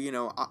true, you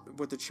know,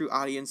 what the true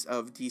audience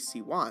of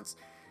DC wants.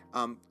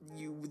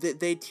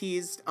 They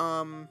teased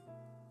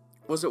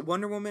was it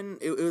Wonder Woman?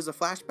 It was a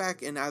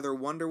flashback in either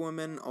Wonder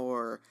Woman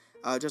or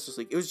Justice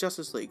League. It was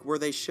Justice League where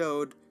they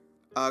showed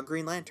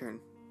Green Lantern.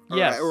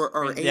 Yes.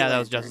 Or yeah, that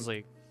was Lantern. Justice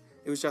League.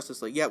 It was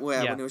Justice League. Yeah,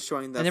 well, when it was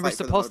showing the and they were fight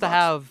for the supposed to Modocs.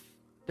 have.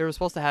 They were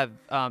supposed to have.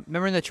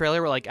 Remember in the trailer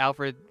where like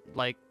Alfred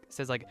like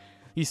says like,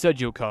 "He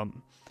said you'll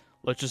come.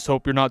 Let's just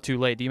hope you're not too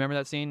late." Do you remember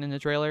that scene in the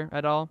trailer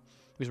at all?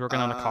 He was working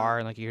on a car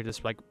and like you hear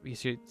this like you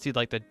see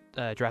like the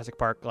Jurassic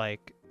Park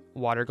like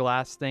water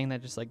glass thing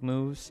that just like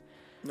moves.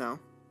 No.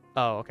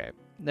 Oh, okay.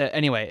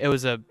 Anyway, it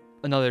was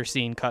another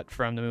scene cut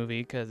from the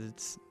movie because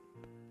it's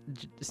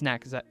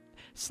Snack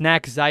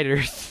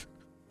Snyder's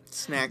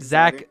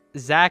Zack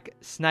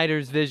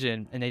Snyder's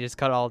vision, and they just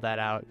cut all that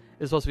out. It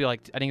was supposed to be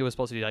like I think it was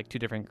supposed to be like two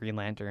different Green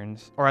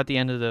Lanterns, or at the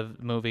end of the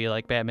movie,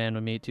 like Batman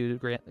would meet two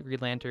Green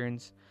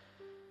Lanterns,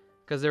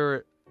 because there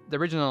were the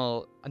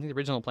original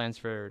plans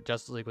for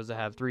Justice League was to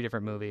have 3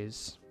 different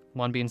movies,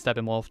 one being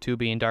Steppenwolf, 2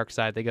 being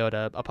Darkseid. They go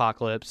to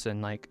Apocalypse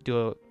and like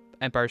do a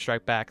Empire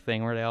Strike Back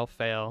thing where they all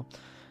fail,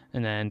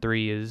 and then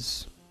 3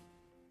 is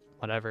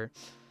whatever.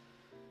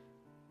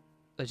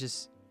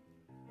 It's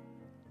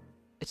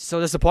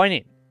so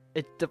disappointing.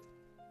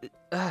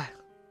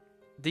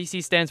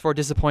 DC stands for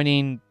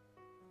disappointing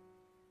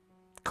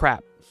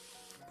crap.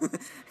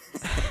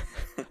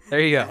 There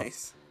you go.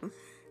 Nice.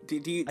 Do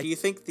you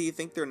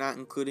think they're not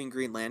including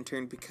Green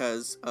Lantern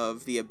because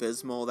of the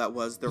abysmal that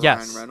was the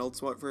Ryan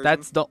Reynolds version?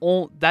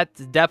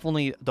 That's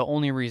definitely the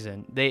only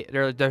reason.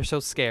 They're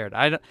so scared.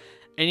 I didn't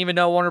even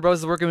know Warner Bros.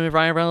 Is working with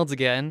Ryan Reynolds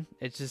again.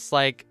 It's just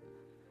like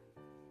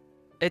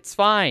it's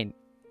fine.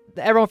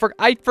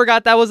 I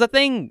forgot that was a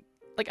thing.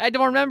 Like I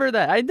don't remember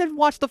that. I didn't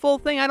watch the full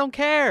thing. I don't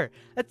care.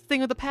 That's the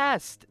thing of the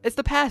past. It's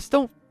the past.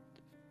 They're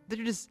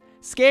just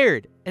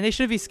scared, and they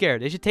should be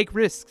scared. They should take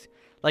risks,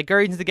 like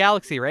Guardians of the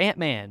Galaxy or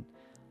Ant-Man.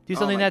 Do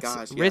something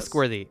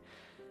risk-worthy.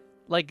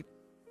 Like,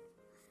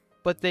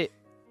 but they,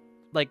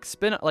 like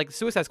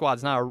Suicide Squad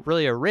is not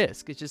really a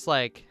risk. It's just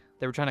like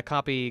they were trying to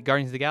copy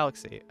Guardians of the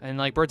Galaxy, and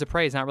like Birds of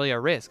Prey is not really a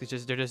risk. It's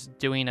just they're just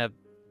doing a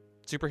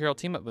superhero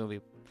team-up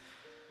movie.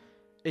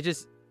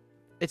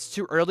 It's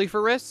too early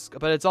for risk,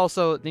 but it's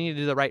also they need to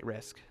do the right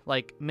risk.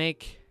 Like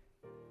make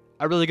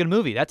a really good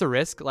movie. That's a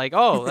risk. Like,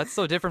 oh, that's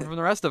so different from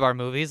the rest of our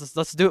movies.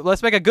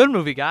 Let's make a good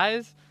movie,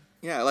 guys.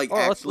 Yeah, like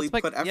actually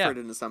put effort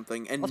into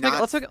something and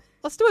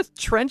let's do a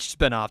Trench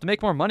spinoff to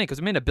make more money because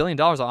we made $1 billion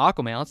on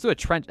Aquaman. Let's do a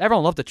Trench.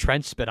 Everyone loved the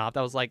Trench spinoff.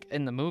 That was like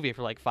in the movie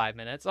for like 5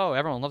 minutes. Oh,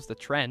 everyone loves the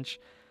Trench.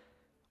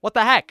 What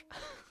the heck?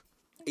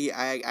 Yeah,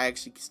 I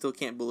actually still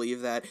can't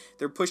believe that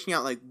they're pushing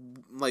out like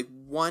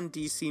one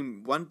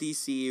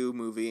DCU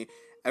movie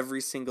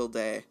every single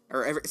day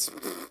or every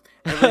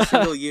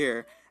single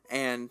year,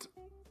 and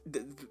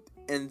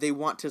and they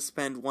want to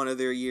spend one of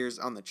their years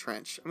on the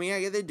trench. I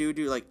mean, yeah, they do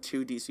like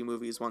 2 DC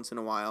movies once in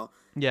a while.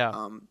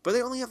 Yeah. But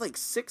they only have like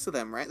 6 of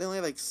them, right? They only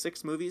have like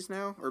 6 movies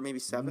now, or maybe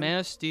 7. Man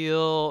of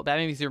Steel,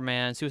 Batman v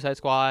Superman, Suicide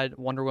Squad,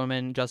 Wonder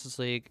Woman, Justice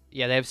League.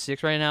 Yeah, they have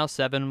 6 right now.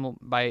 7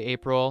 by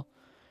April.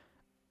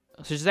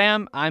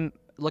 Shazam, I'm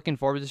looking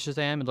forward to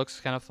Shazam. It looks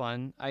kind of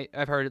fun.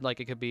 I've heard like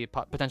it could be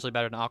potentially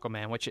better than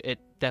Aquaman, which it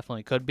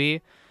definitely could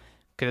be,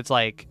 because it's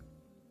like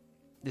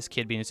this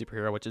kid being a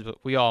superhero, which is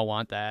we all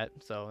want that.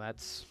 So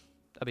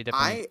that'll be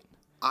different.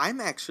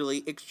 I'm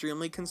actually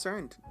extremely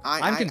concerned.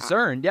 I'm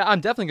concerned. Yeah, I'm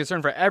definitely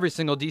concerned for every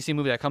single DC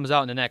movie that comes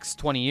out in the next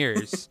 20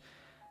 years.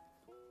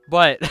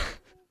 But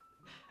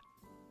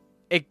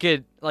it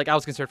could, like, I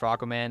was concerned for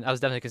Aquaman. I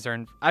was definitely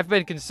concerned. I've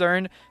been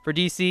concerned for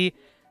DC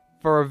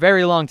for a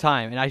very long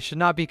time, and I should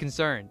not be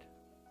concerned.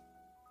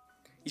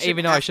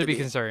 Even though I should be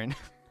concerned.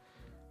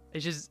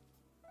 It's just,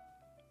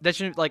 that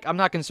shouldn't, like, I'm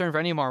not concerned for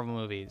any Marvel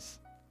movies.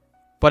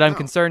 But I'm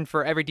concerned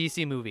for every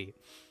DC movie.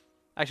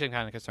 Actually, I'm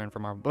kind of concerned for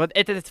Marvel. But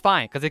it's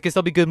fine, because it can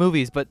still be good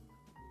movies, but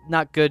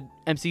not good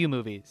MCU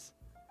movies.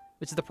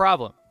 Which is the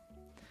problem.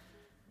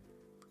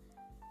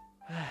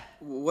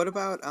 What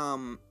about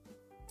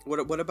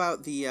what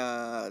about the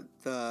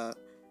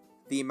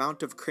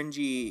amount of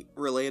cringy,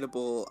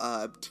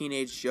 relatable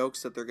teenage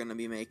jokes that they're going to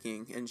be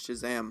making in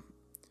Shazam?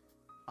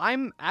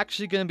 I'm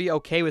actually going to be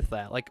okay with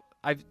that. Like,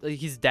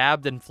 he's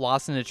dabbed and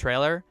flossed in the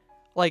trailer.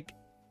 Like,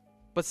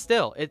 but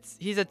still,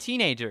 he's a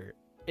teenager.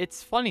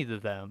 It's funny to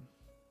them.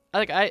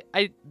 Like,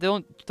 I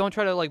don't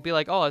try to like be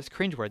like, oh, it's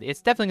cringeworthy.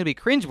 It's definitely gonna be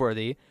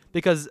cringeworthy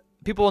because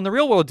people in the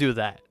real world do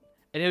that,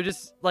 and it was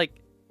just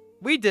like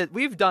we've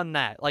done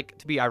that. Like,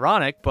 to be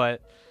ironic,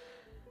 but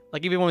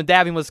like even when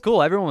dabbing was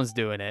cool, everyone was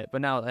doing it.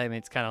 But now, I mean,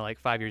 it's kind of like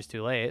 5 years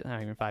too late.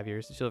 Not even 5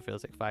 years. It still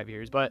feels like 5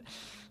 years, but.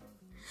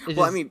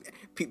 I mean,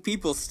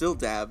 people still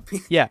dab.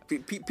 Yeah.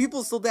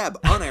 People still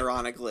dab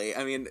unironically.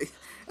 I mean,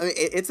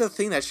 it's a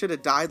thing that should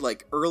have died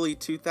like early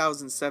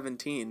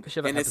 2017,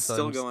 and it's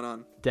still going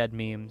on. Dead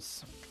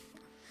memes.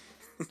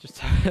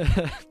 just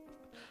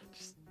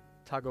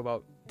talk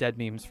about dead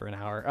memes for an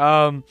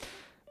hour.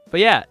 But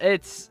yeah,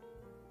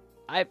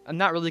 I'm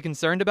not really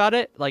concerned about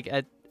it. Like,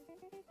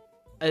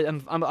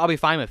 I'll be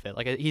fine with it.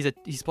 Like, he's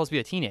supposed to be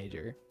a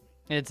teenager,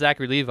 and it's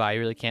Zachary Levi. You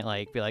really can't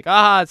like be like,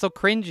 it's so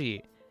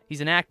cringy.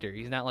 He's an actor.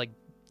 He's not like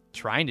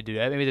trying to do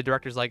that. Maybe the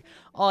director's like,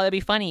 oh, that'd be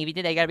funny if he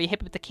did that. You gotta be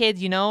hip with the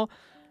kids, you know?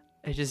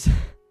 It's just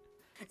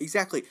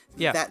exactly.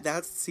 Yeah.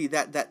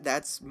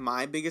 That's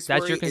my biggest.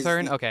 That's worry your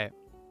concern. Is okay.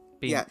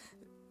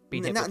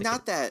 Not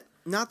that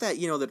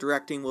the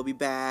directing will be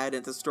bad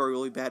and the story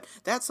will be bad.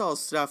 That's all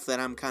stuff that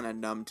I'm kind of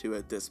numb to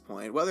at this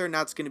point. Whether or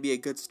not it's going to be a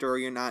good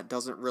story or not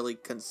doesn't really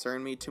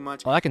concern me too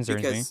much. Well, that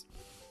concerns me.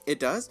 It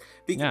does.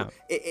 Yeah.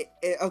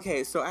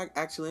 Okay. So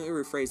actually, let me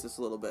rephrase this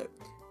a little bit.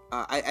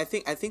 I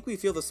think we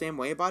feel the same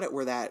way about it.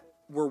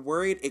 We're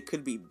worried it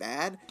could be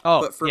bad.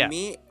 Oh, but for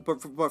me,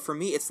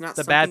 it's not.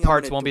 The bad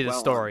parts won't be the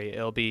story.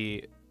 It'll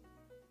be.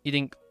 You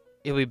think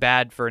it'll be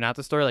bad for not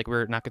the story? Like,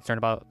 we're not concerned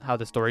about how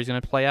the story's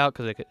gonna play out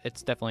because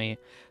it's definitely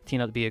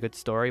teamed up to be a good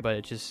story, but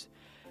it's just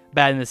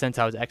bad in the sense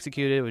how it's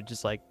executed with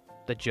just like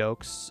the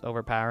jokes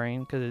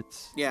overpowering because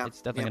it's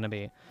definitely gonna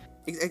be.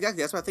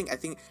 Exactly. That's what I think.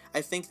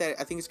 I think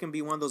it's gonna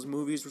be one of those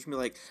movies which be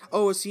like,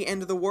 oh, it's the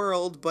end of the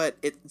world, but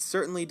it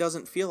certainly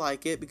doesn't feel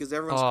like it because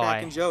everyone's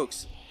cracking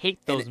jokes.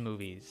 Hate those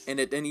movies.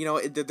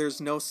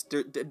 There's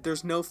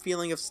no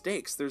feeling of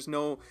stakes. There's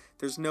no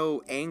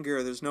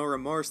anger. There's no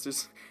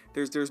remorse.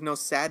 There's no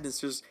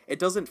sadness. It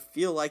doesn't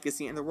feel like it's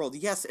the end of the world.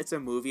 Yes, it's a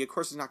movie. Of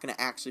course, it's not going to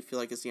actually feel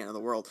like it's the end of the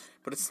world.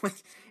 But it's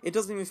like it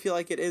doesn't even feel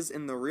like it is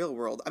in the real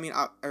world. I mean,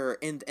 or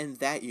in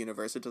that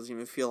universe, it doesn't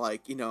even feel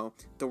like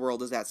the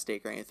world is at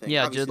stake or anything.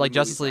 Yeah, just like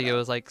Justice League, it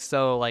was like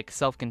so like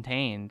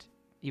self-contained,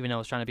 even though it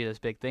was trying to be this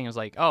big thing. It was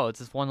like, oh, it's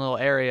this one little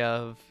area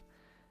of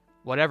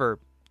whatever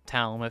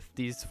town with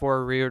these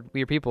 4 weird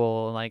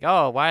people. Like,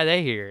 oh, why are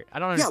they here? I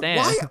don't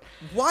understand. Yeah,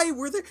 why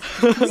were they?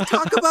 Can we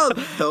talk about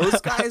those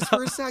guys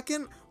for a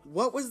second?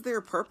 What was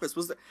their purpose?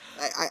 Was there?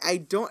 I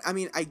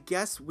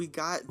guess we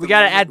gotta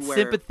add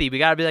sympathy. We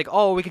gotta be like,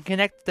 oh, we can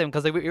connect with them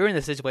because like, we're in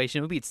this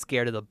situation. We'd be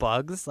scared of the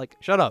bugs. Like,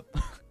 shut up.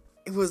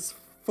 It was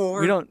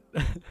for. We don't.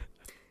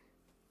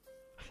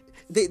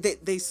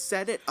 They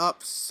set it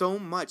up so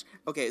much.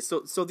 Okay,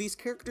 so these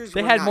characters.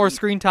 They had more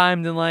screen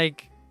time than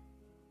like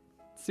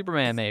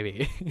Superman,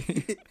 maybe.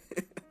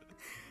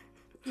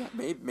 Yeah,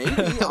 maybe.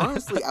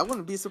 Honestly, I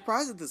wouldn't be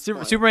surprised at this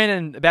point. Superman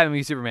and Batman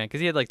v Superman, because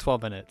he had like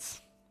 12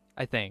 minutes,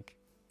 I think.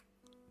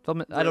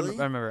 Really? I don't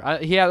remember.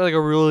 He had like a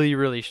really,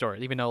 really short,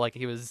 even though like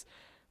he was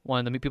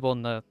one of the people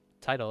in the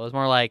title. It was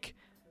more like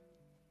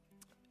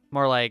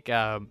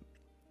I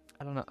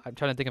don't know. I'm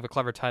trying to think of a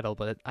clever title,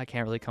 but I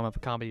can't really come up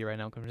with comedy right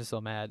now because I'm just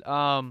so mad.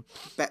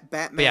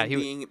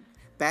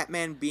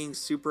 Batman being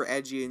super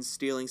edgy and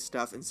stealing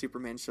stuff, and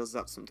Superman shows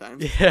up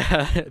sometimes.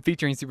 Yeah,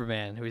 featuring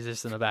Superman, who's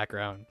just in the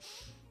background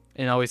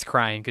and always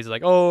crying because he's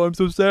like, "Oh, I'm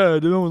so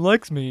sad. No one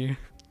likes me."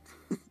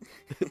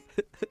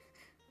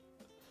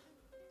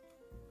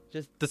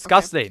 Just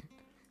disgusting, okay.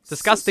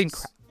 disgusting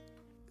crap.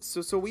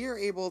 So we are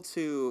able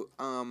to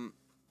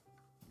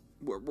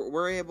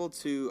we're able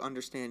to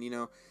understand,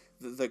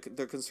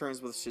 the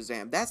concerns with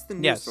Shazam. That's the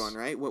Yes. newest one,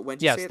 right? When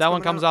did you Yes, say it's that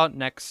one coming comes out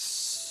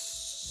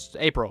next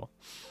April.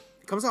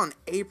 It comes out in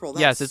April.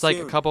 That's Yes, it's like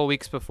soon. a couple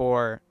weeks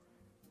before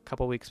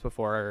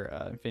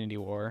Infinity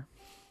War.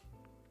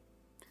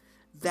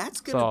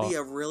 That's gonna So- be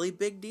a really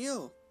big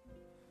deal.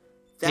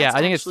 Yeah,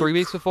 I think it's actually 3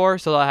 weeks before,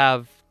 so they'll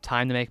have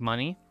time to make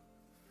money.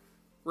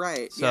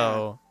 Right.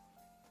 So,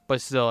 but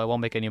still, it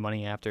won't make any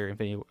money after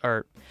Infinity.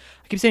 Or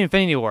I keep saying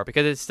Infinity War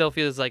because it still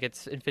feels like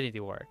it's Infinity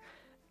War.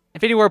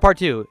 Infinity War Part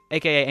 2,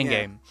 aka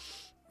Endgame.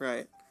 Yeah.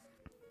 Right.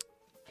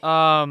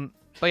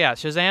 But yeah,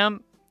 Shazam.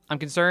 I'm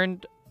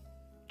concerned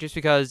just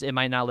because it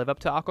might not live up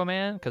to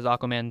Aquaman, because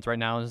Aquaman right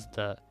now is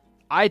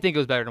I think it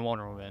was better than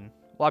Wonder Woman.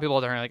 A lot of people out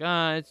there are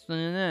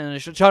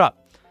like, shut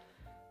up.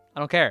 I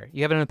don't care.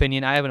 You have an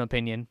opinion. I have an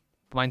opinion.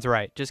 Mine's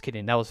right. Just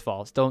kidding. That was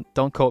false.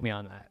 Don't quote me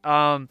on that.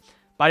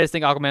 But I just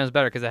think Aquaman was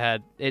better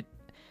because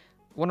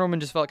Wonder Woman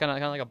just felt kind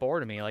of like a bore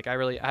to me. Like I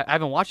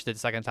haven't watched it the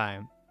second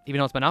time, even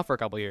though it's been out for a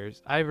couple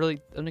years. I don't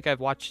think I've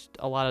watched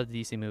a lot of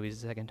the DC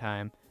movies the second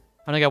time.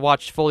 I don't think I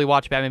fully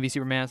watched Batman v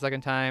Superman the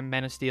second time,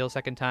 Man of Steel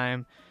second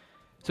time.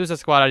 Suicide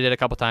Squad I did a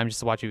couple times just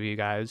to watch it with you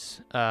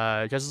guys.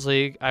 Justice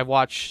League I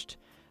watched.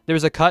 There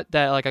was a cut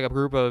that like a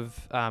group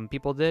of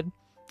people did.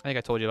 I think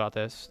I told you about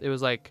this. It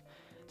was like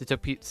they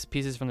took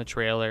pieces from the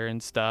trailer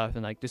and stuff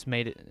and like just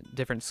made it a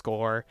different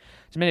score.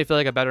 Just made it feel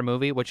like a better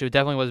movie, which it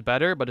definitely was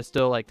better, but it's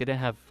still like they didn't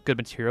have good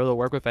material to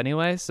work with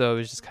anyway. So it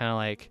was just kind of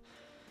like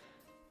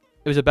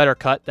it was a better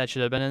cut that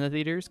should have been in the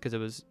theaters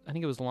because I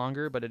think it was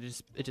longer, but it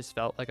just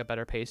felt like a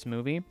better paced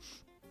movie.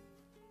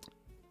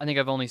 I think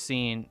I've only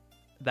seen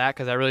that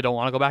because I really don't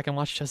want to go back and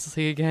watch Justice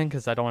League again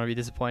because I don't want to be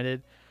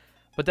disappointed.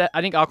 But I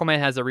think Aquaman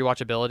has a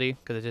rewatchability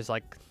because it's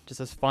just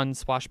this fun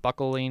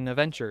swashbuckling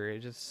adventure.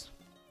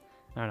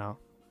 I don't know.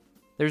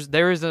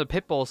 There is a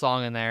Pitbull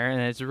song in there and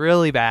it's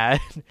really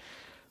bad.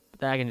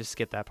 But I can just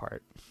skip that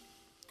part.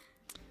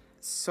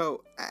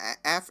 So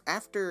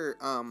after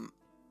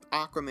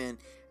Aquaman,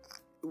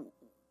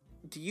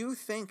 do you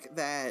think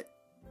that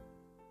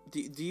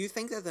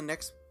the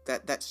next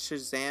that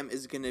Shazam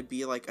is gonna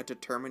be like a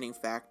determining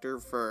factor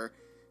for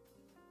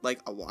like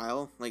a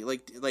while? Like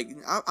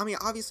I mean,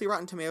 obviously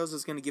Rotten Tomatoes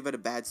is gonna give it a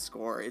bad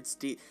score. It's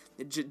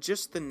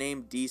just the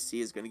name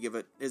DC is gonna give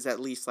it is at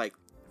least like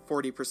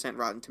 40%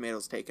 Rotten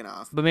Tomatoes taken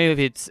off. But maybe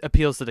if it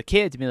appeals to the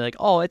kids, be like,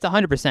 oh, it's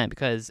 100%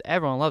 because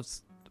everyone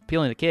loves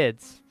appealing to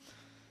kids.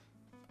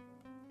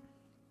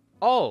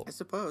 Oh, I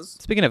suppose.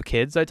 Speaking of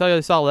kids, I tell you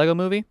I saw a Lego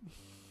Movie.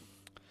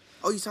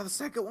 Oh, you saw the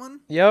second one?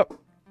 Yep.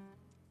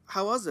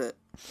 How was it?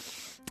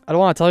 I don't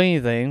want to tell you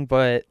anything,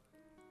 but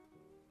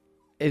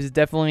it was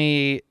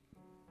definitely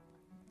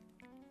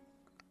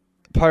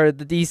part of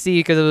the DC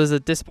because it was a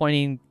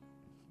disappointing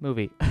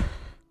movie.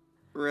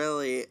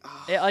 Really?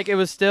 It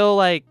was still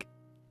like,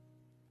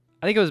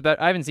 I think it was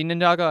better. I haven't seen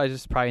Ninjago. I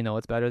just probably know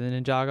it's better than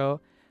Ninjago.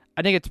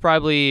 I think it's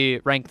probably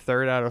ranked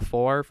 3rd out of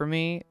 4 for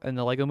me in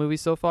the Lego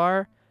movies so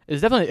far.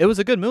 It was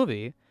a good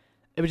movie.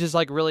 It was just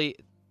like really,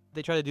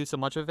 they tried to do so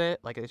much of it.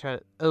 Like it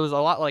was a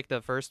lot like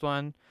the first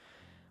one,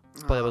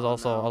 but it was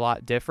also a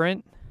lot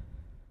different.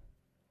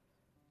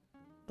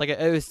 Like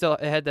it was still,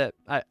 it had that,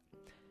 I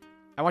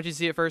want you to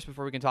see it first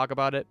before we can talk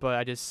about it,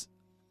 but that's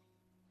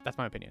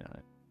my opinion on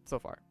it so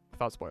far,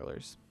 without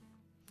spoilers.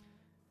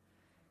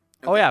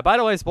 Okay. Oh yeah, by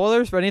the way,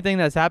 spoilers for anything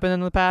that's happened in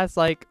the past,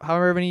 like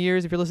however many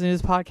years if you're listening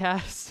to this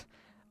podcast.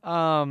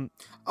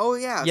 Oh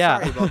yeah, yeah.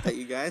 Sorry about that,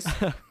 you guys.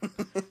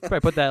 Probably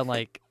put that in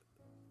like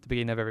the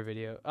beginning of every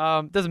video.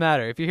 Doesn't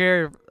matter. If you're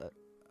here,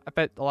 I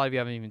bet a lot of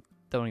you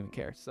don't even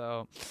care.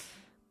 So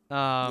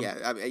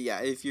yeah,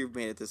 if you've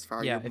made it this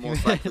far, yeah, you're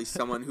most likely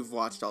someone who've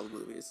watched all the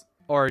movies.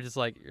 Or just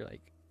like you're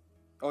like,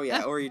 oh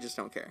yeah, or you just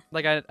don't care.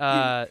 Like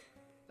why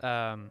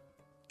am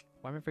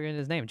I forgetting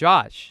his name?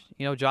 Josh.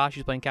 You know Josh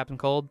who's playing Captain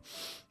Cold?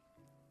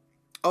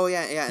 Oh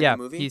yeah, in yeah. the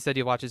movie? He said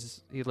he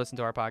listened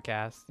to our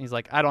podcast. He's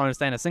like, I don't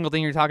understand a single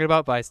thing you're talking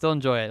about, but I still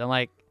enjoy it. I'm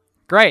like,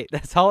 great,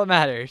 that's all that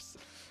matters.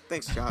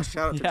 Thanks, Josh.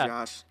 Shout out to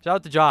Josh. Shout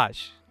out to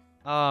Josh.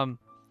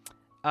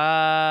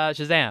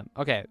 Shazam.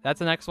 Okay, that's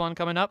the next one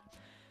coming up.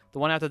 The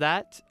one after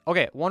that.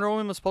 Okay, Wonder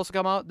Woman was supposed to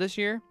come out this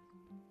year.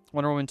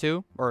 Wonder Woman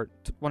 2 or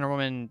Wonder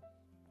Woman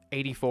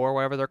 84,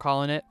 whatever they're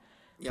calling it.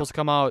 Yep. Supposed to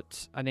come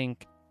out, I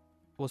think,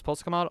 was supposed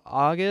to come out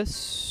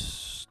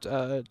August.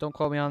 Don't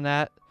quote me on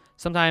that.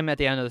 Sometime at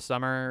the end of the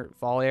summer,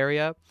 fall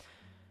area.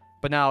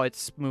 But now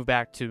it's moved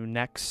back to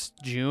next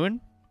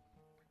June,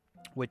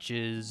 which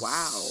is...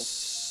 Wow.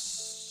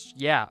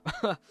 Yeah.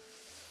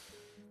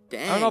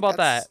 Dang. I don't know about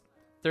that.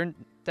 They're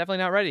definitely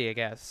not ready, I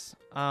guess.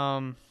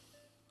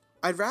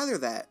 I'd rather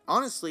that.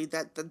 Honestly,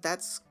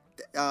 that's...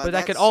 but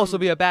that could also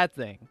be a bad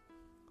thing.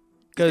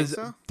 Because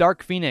so?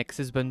 Dark Phoenix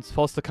has been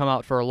supposed to come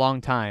out for a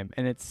long time,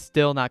 and it's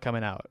still not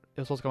coming out.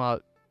 It was supposed to come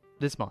out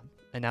this month,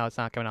 and now it's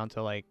not coming out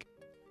until like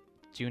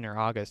June or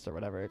August or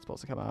whatever it's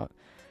supposed to come out.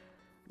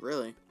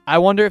 Really? I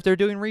wonder if they're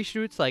doing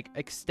reshoots, like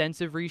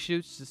extensive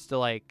reshoots, just to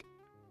like...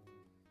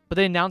 But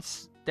they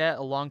announced that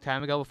a long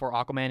time ago before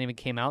Aquaman even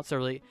came out, so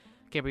really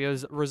can't be a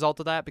result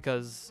of that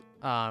because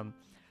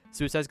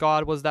Suicide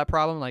Squad was that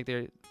problem. Like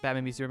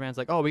Batman v Superman's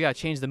like, oh, we gotta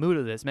change the mood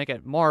of this, make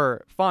it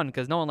more fun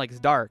because no one likes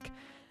dark.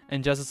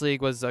 And Justice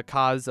League was a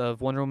cause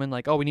of Wonder Woman,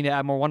 like, oh, we need to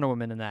add more Wonder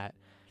Woman in that.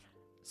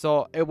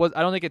 So it was.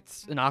 I don't think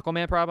it's an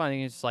Aquaman problem. I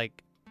think it's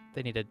like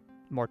they needed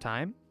more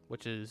time,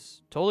 which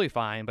is totally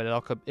fine. But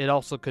it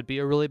also could be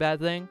a really bad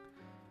thing.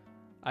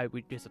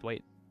 We just have to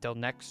wait till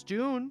next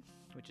June,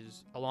 which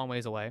is a long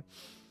ways away.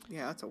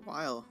 Yeah, that's a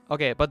while.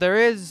 Okay, but there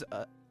is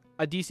a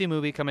DC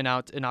movie coming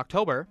out in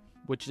October,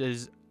 which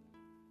is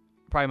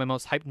probably my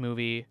most hyped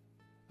movie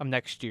of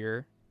next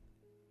year.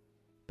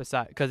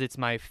 Besides, because it's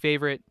my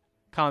favorite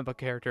comic book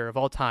character of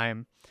all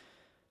time.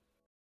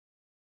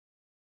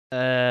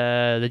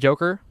 The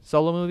Joker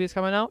solo movie is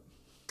coming out.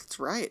 That's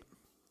right,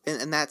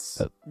 and that's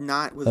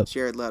not with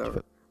Jared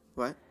Leto.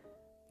 What?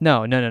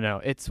 No.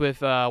 It's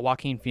with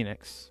Joaquin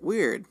Phoenix.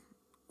 Weird.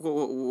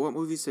 What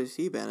movies has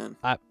he been in?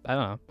 I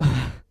don't know.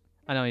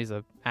 I know he's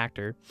an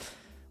actor.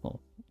 Well,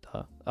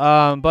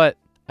 duh. But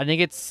I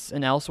think it's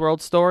an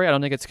Elseworld story. I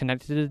don't think it's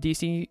connected to the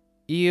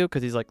DCEU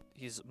because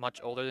he's much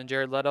older than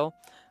Jared Leto.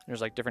 There's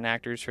like different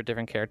actors for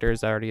different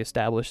characters already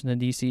established in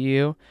the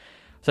DCEU.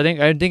 So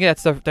I think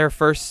that's their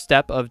first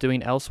step of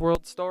doing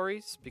Elseworld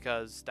stories,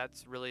 because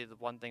that's really the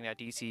one thing that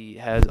DC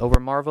has over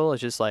Marvel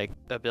is just like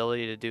the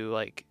ability to do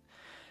like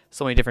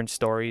so many different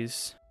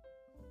stories.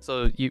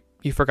 So you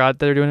forgot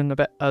they're doing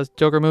a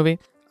Joker movie?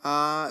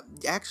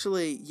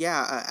 Actually,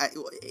 yeah.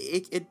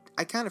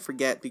 I kind of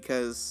forget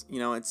because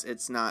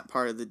it's not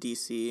part of the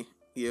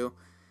DCU.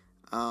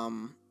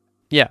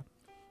 Yeah,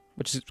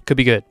 could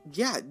be good.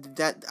 Yeah,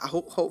 that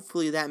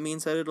hopefully that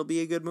means that it'll be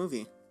a good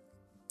movie.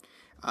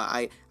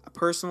 I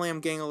personally am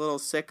getting a little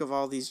sick of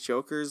all these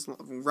Jokers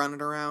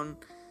running around.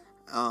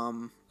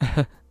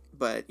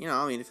 But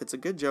I mean, if it's a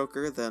good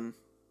Joker, then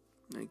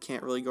you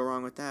can't really go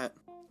wrong with that.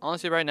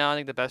 Honestly, right now, I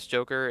think the best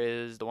Joker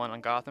is the one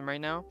on Gotham right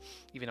now.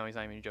 Even though he's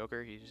not even a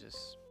Joker, he's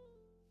just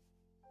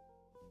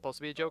supposed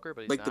to be a Joker,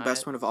 but he's like not. The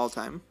best one of all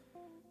time.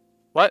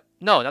 What?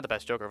 No, not the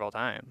best Joker of all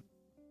time.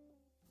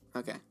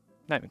 Okay.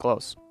 Not even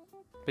close.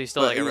 But he's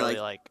still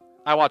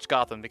I watch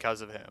Gotham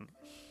because of him.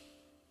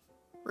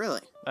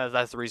 Really?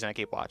 That's the reason I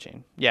keep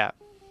watching. Yeah.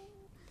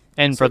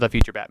 And for the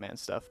future Batman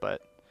stuff,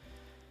 but.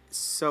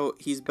 So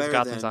he's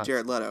better than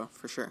Jared Leto,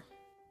 for sure.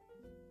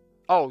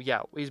 Oh,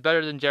 yeah. He's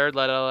better than Jared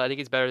Leto. I think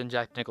he's better than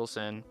Jack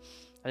Nicholson.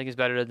 I think he's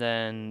better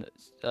than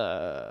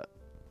the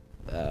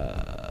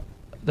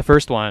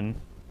first one,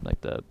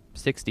 like the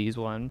 60s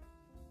one.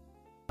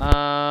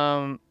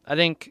 I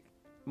think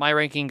my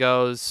ranking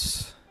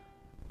goes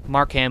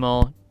Mark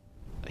Hamill,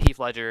 Heath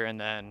Ledger, and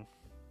then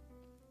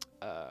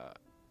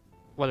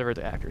whatever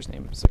the actor's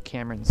name is, like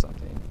Cameron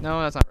something.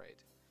 No, that's not right.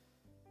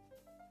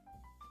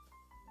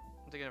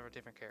 I'm thinking of a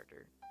different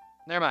character.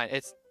 Never mind.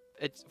 It's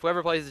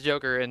whoever plays the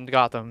Joker in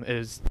Gotham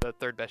is the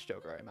third best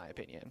Joker in my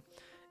opinion,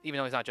 even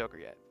though he's not Joker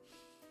yet,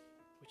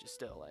 which is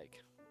still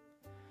like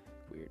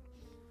weird.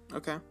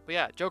 Okay. But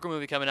yeah, Joker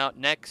movie coming out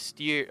next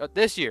year.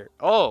 This year.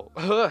 Oh,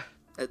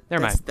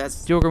 never mind.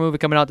 That's Joker movie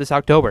coming out this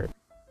October.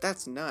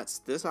 That's nuts.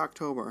 This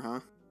October,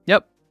 huh?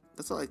 Yep.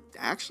 That's like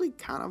actually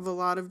kind of a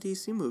lot of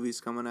DC movies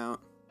coming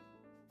out.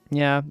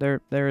 Yeah,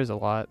 there is a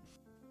lot.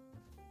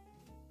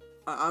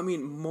 I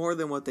mean, more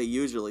than what they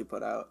usually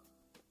put out.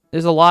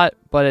 There's a lot,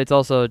 but it's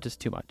also just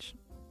too much.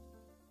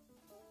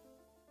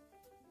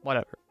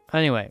 Whatever.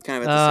 Anyway.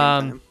 Kind of at the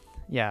same time.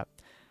 Yeah.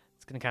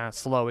 It's getting kind of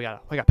slow. We gotta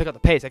pick up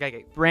the pace. I gotta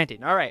get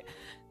ranting. All right.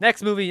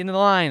 Next movie in the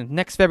line.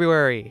 Next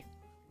February.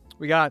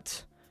 We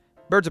got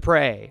Birds of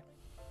Prey.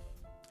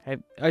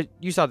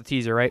 You saw the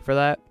teaser, right, for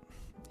that?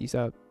 You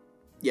saw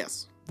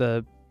Yes.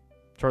 the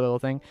short little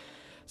thing.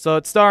 So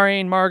it's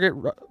starring Margot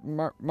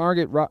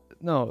Robbie?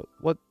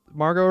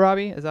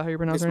 Is that how you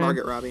pronounce it's her name?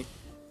 Margaret Robbie.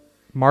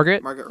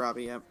 Margaret? Margaret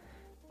Robbie, yep.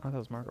 I thought it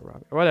was Margot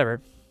Robbie. Or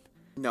whatever.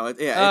 No, it's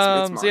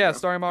Margot. So yeah,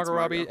 starring Margot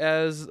Robbie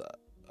as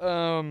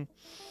Harley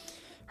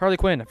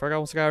Quinn. I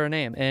forgot her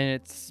name. And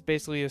it's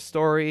basically a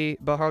story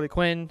about Harley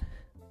Quinn.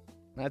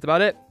 That's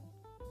about it.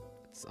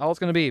 That's all it's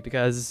going to be,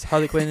 because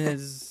Harley Quinn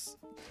is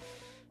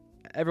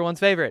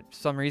everyone's favorite for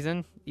some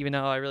reason, even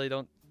though I really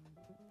don't.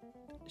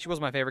 She was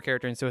my favorite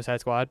character in Suicide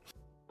Squad.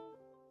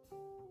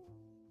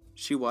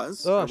 She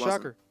was? Oh,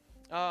 shocker.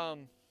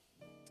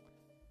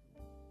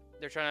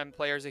 They're trying to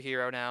play her as a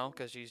hero now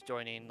because she's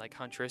joining like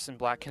Huntress and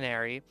Black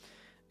Canary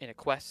in a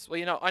quest.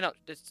 Well, I know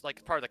it's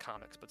like part of the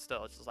comics, but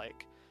still, it's just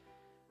like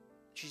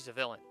she's a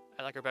villain.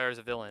 I like her better as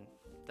a villain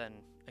than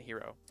a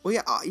hero. Well,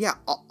 yeah.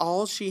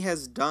 All she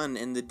has done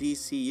in the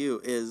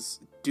DCU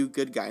is do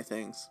good guy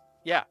things.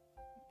 Yeah,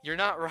 you're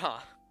not wrong.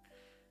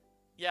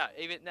 Yeah,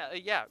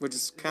 Which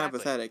is kind of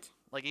pathetic.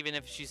 Like, even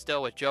if she's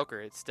still with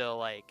Joker, it's still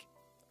like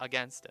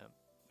against him,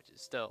 which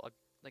is still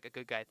like a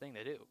good guy thing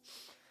to do.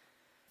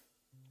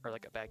 Or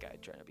like a bad guy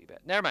trying to be bad.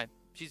 Never mind.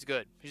 She's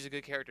good. She's a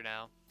good character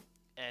now,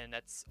 and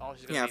that's all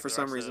she's gonna be for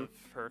some reason of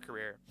her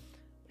career,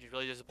 which is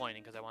really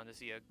disappointing because I wanted to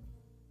see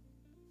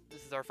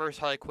This is our first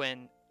Harley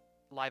Quinn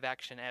live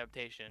action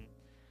adaptation,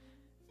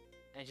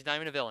 and she's not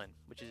even a villain,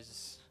 which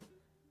is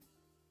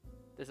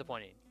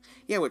disappointing.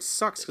 Yeah, which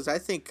sucks because I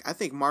think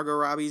Margot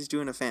Robbie's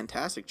doing a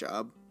fantastic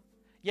job.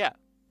 Yeah,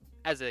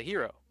 as a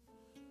hero.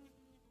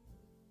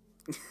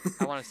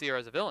 I want to see her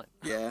as a villain.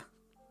 Yeah.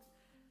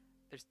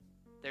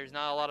 There's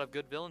not a lot of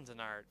good villains in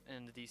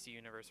the DC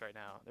universe right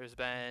now. There's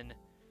been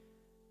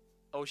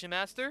Ocean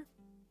Master,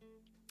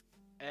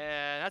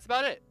 and that's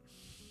about it.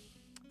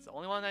 It's the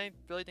only one I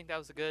really think that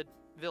was a good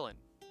villain.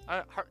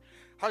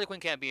 Harley Quinn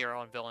can't be her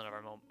own villain of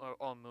our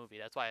own movie.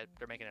 That's why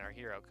they're making her a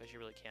hero, because she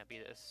really can't be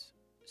this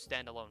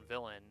standalone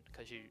villain,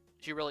 because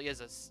she really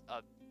is a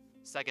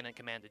second in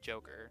command to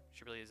Joker.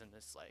 She really isn't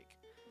this like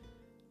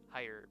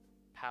higher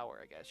power,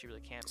 I guess. She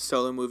really can't be.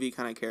 Solo movie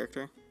kind of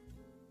character.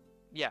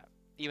 Yeah,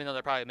 even though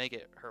they're probably making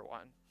it her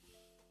one.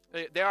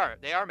 They are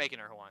making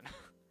her one.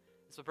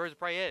 That's what Birds of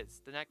Prey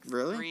is. The next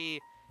Really? 3,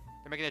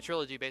 they're making a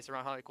trilogy based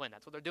around Harley Quinn.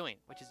 That's what they're doing,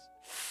 which is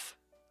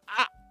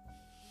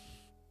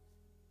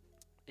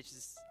it's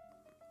just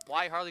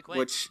why Harley Quinn?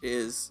 Which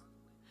is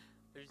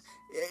There's-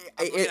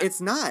 it's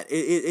not.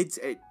 It's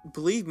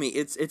believe me,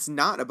 it's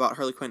not about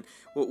Harley Quinn.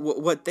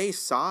 What they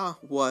saw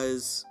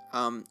was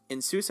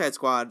in Suicide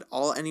Squad,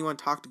 all anyone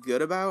talked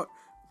good about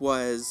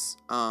was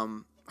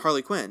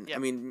Harley Quinn. Yeah. I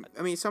mean,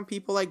 some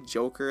people like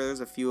Joker. There's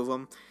a few of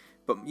them,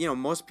 but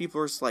most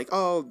people are just like,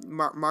 oh,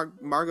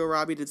 Margot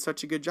Robbie did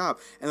such a good job,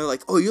 and they're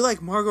like, oh, you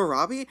like Margot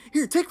Robbie?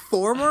 Here, take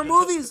 4 more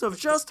movies of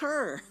just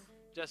her.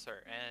 just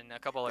her and a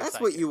couple other That's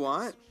side what you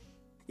characters. want.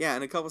 Yeah,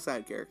 and a couple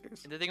side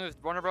characters. And the thing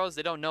with Warner Bros,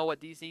 they don't know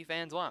what DC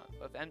fans want.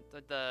 With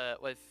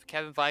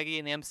Kevin Feige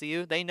and the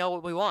MCU, they know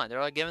what we want.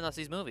 They're like giving us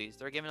these movies.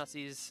 They're giving us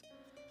these.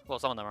 Well,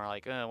 some of them are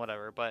like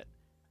whatever, but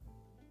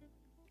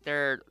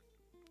they're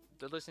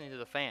listening to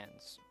the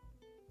fans,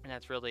 and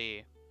that's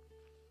really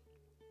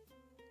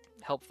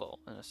helpful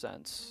in a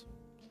sense.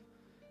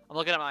 I'm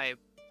looking at my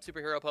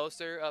superhero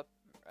poster up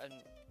and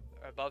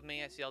above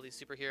me. I see all these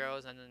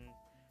superheroes, and then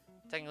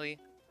technically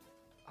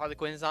Harley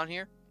Quinn's on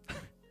here.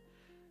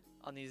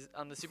 on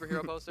the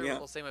superhero poster. Yeah.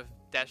 Well, same with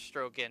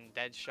Deathstroke and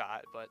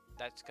Deadshot, but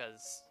that's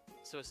because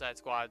Suicide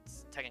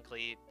Squad's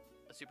technically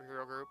a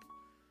superhero group,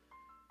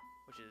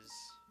 which is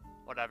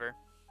whatever.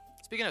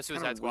 Speaking of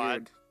Suicide Kinda Squad,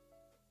 weird.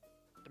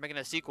 they're making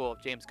a sequel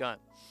of James Gunn.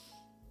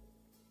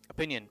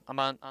 Opinion. I'm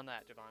on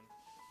that, Javon.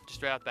 Just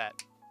straight out the bat.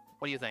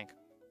 What do you think?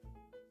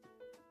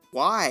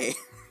 Why?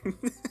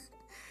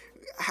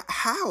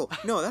 How?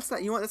 No, that's not.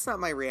 You know what? That's not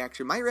my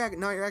reaction. My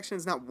reaction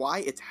is not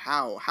why. It's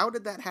how. How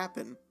did that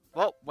happen?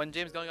 Well, when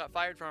James Gunn got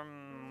fired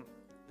from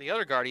the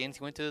other Guardians,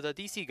 he went to the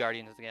DC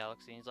Guardians of the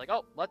Galaxy, and he's like,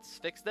 oh, let's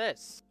fix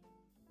this.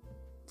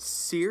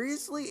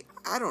 Seriously?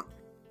 I don't.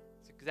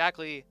 It's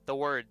exactly the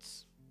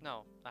words.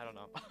 No, I don't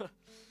know.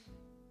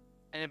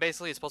 And it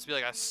basically is supposed to be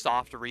like a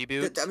soft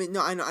reboot. I mean,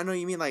 no, I know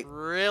you mean like.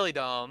 Really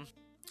dumb.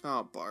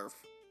 Oh, barf.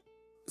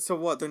 So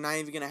what? They're not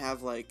even gonna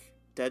have like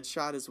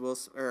Deadshot as Will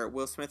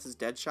Smith as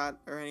Deadshot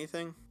or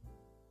anything?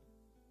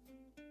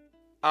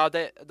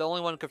 The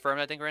only one confirmed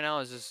I think right now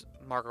is just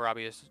Margot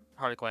Robbie as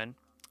Harley Quinn.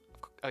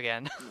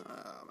 Again.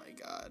 Oh my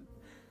god.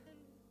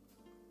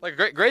 Like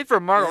great for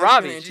Margot Yeah, that's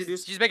gonna Robbie.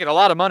 introduce- She's making a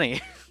lot of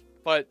money.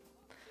 But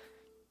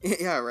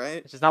Yeah, right.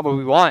 it's just not what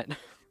we want.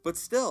 But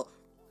still,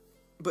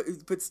 like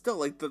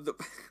the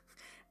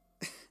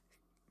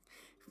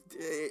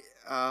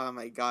oh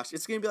my gosh,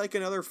 it's gonna be like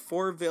another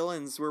 4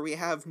 villains where we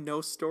have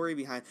no story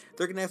behind.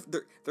 They're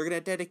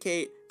gonna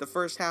dedicate the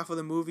first half of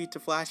the movie to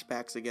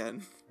flashbacks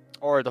again.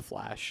 Or the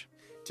Flash.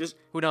 Just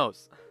Who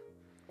knows?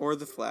 or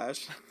the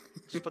Flash.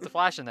 Just put the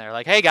Flash in there.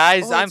 Like, hey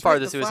guys, Oh, I'm that's part right,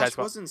 of the Suicide Flash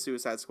Squad. was in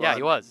Suicide Squad. Yeah,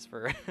 he was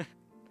for.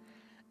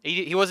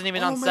 He wasn't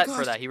even Oh on my set for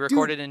gosh, that. He dude.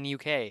 recorded in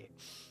UK. I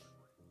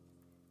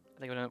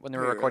think when they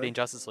were Wait, recording really?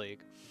 Justice League.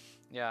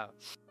 Yeah.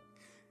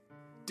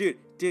 Dude,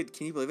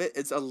 can you believe it?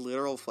 It's a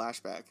literal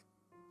flashback.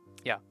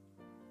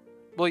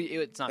 Well,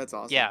 it's not. That's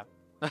awesome. Yeah.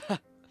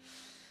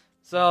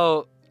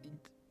 So,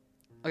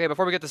 okay,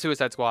 before we get to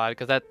Suicide Squad,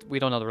 because we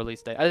don't know the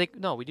release date. We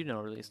do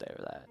know the release date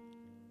for that.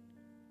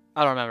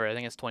 I don't remember. I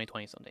think it's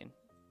 2020 something,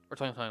 or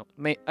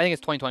 2020. I think it's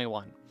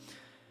 2021.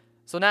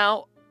 So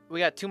now we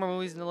got 2 more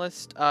movies in the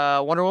list.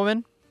 Wonder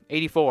Woman,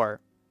 84.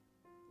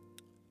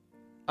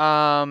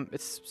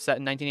 It's set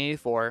in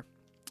 1984.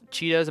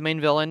 Cheetah is the main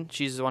villain.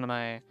 She's one of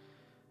my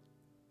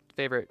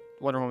favorite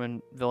Wonder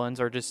Woman villains,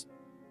 or just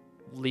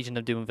Legion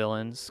of Doom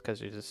villains, because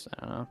she's just,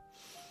 I don't know.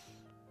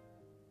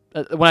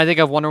 When I think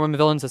of Wonder Woman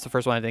villains, that's the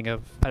first one I think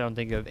of. I don't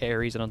think of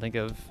Ares. I don't think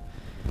of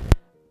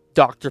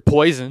Dr.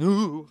 Poison.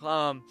 Ooh.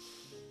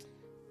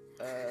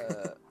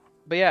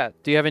 But yeah,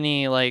 do you have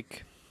any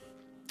like?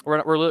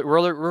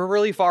 We're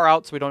really far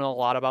out, so we don't know a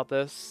lot about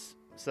this.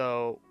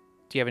 So,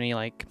 do you have any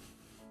like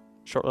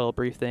short little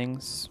brief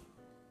things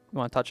you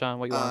want to touch on?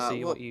 What you want to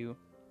see? well, What you?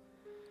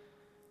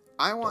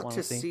 I want wanna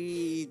to see.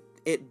 see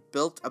it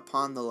built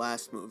upon the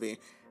last movie.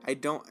 I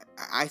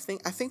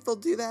think they'll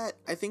do that.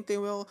 I think they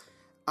will.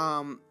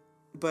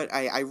 But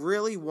I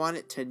really want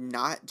it to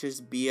not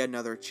just be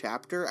another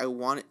chapter. I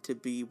want it to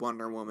be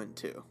Wonder Woman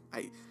 2.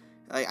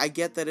 I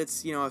get that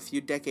it's, a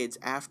few decades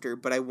after,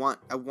 but I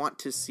want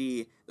to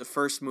see the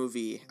first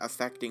movie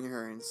affecting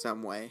her in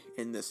some way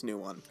in this new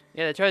one.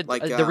 Yeah, they tried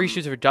Like, the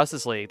reshoots for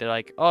Justice League. They're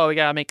like, oh, we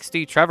gotta make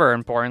Steve Trevor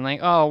important.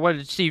 Like, oh, what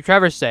did Steve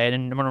Trevor say?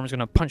 And Wonder Woman's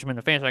gonna punch him in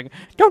the face. Like,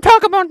 don't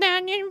talk about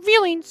that in your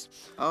feelings.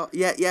 Oh,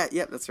 yeah,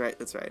 that's right.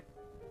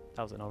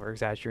 That was an over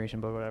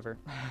exaggeration, but whatever.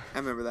 I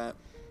remember that.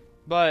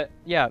 But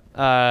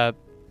yeah,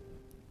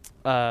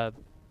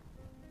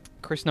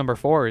 Chris number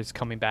 4 is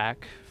coming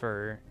back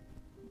for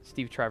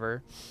Steve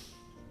Trevor,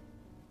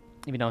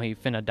 even though he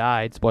finna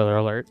died. Spoiler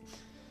alert.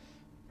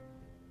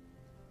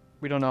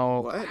 We don't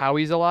know What? how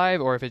he's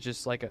alive or if it's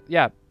just like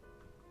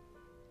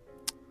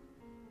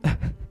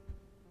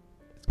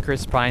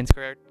Chris Pine's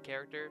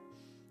character,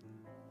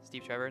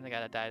 Steve Trevor, the guy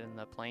that died in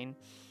the plane.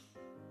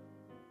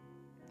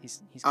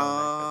 He's coming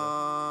back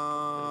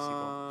for the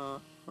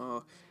sequel.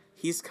 Oh,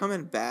 he's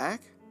coming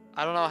back?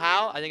 I don't know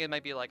how. I think it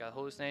might be like a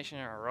hallucination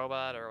or a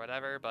robot or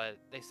whatever, but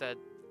they said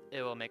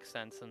it will make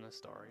sense in the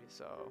story,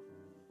 so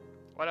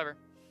whatever.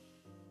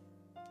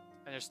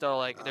 And there's still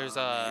like there's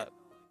man.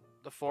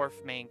 the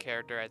 4th main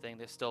character. I think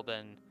they've still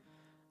been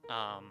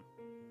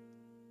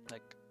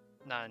like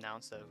not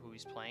announced of who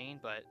he's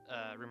playing, but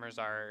rumors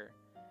are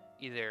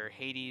either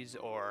Hades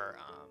or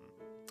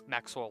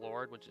Maxwell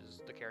Lord, which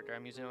is the character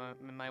I'm using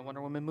in my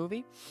Wonder Woman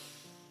movie.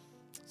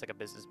 It's like a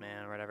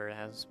businessman or whatever. It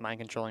has mind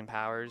controlling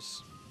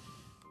powers.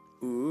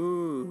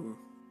 Ooh.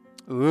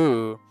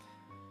 Ooh.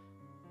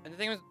 And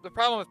the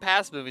problem with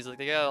past movies, like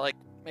they gotta like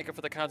make up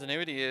for the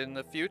continuity in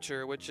the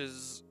future, which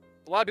is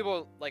a lot of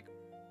people like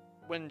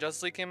when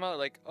Justice League came out,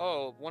 like,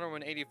 oh, Wonder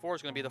Woman 84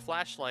 is gonna be the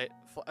Flashpoint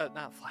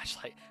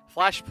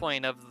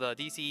of the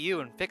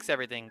DCU and fix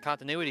everything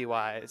continuity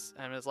wise.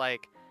 And it's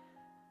like,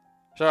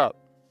 shut up.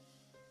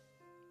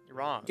 You're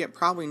wrong. Yeah,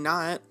 probably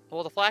not.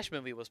 Well, the Flash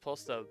movie was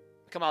supposed to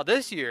come out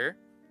this year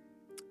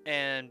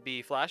and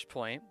be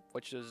Flashpoint,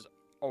 which is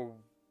a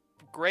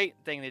great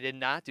thing they did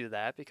not do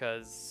that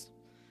because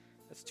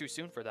it's too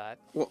soon for that.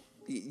 Well,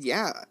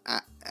 yeah,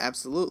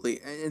 absolutely.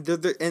 And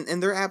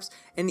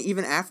and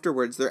even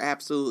afterwards, they're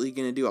absolutely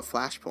going to do a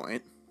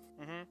Flashpoint.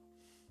 Mm-hmm.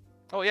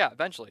 Oh yeah,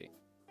 eventually.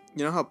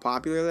 You know how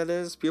popular that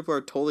is? People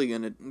are totally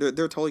gonna. They're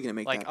totally gonna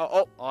make like, that.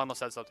 I almost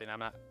said something. I'm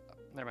not.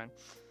 Never mind.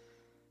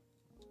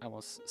 I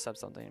almost said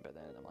something, but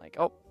then I'm like,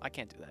 oh, I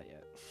can't do that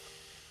yet.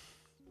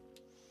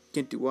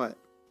 Can't do what?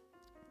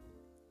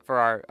 For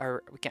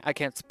our I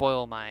can't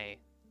spoil my.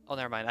 Oh,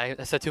 never mind.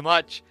 I said too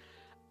much.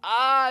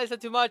 I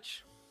said too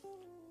much.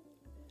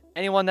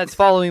 Anyone that's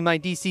following my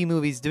DC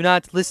movies, do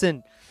not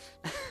listen.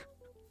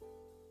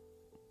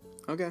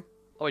 Okay.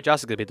 Oh wait, Josh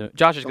is gonna be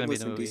Josh is Don't gonna be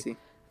the listen, movie. DC.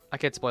 I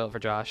can't spoil it for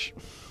Josh.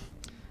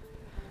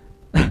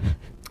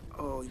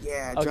 Oh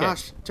yeah, Okay.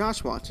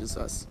 Josh watches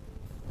us.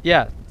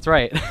 Yeah, that's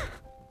right.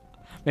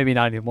 Maybe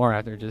not anymore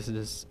after just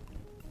this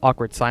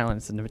awkward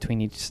silence in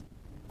between each.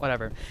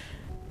 Whatever.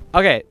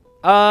 Okay.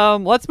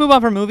 Let's move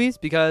on from movies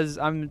because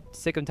I'm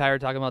sick and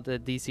tired talking about the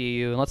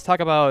DCU, and let's talk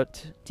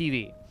about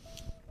TV.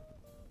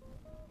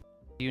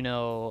 You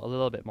know a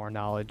little bit more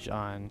knowledge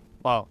on.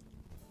 Well,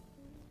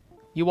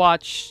 you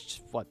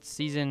watched what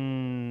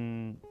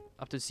season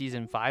up to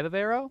season 5 of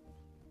Arrow,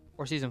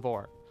 or season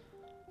 4?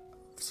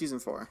 Season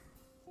 4.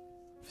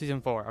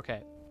 Season 4.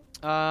 Okay.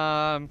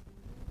 So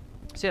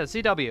yeah,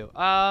 the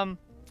CW.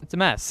 It's a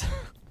mess.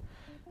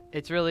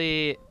 It's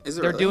really. Is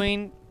it They're really?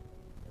 doing.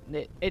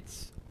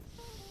 It's.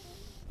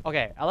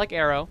 Okay, I like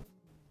Arrow.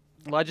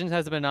 Legends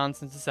hasn't been on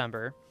since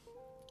December.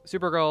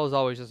 Supergirl is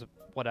always just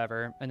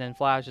whatever, and then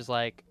Flash is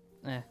like,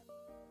 eh.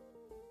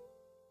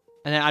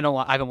 And then I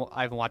haven't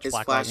watched Is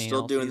Black Flash Lightning.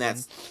 still all doing that?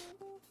 season.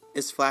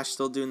 Is Flash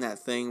still doing that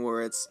thing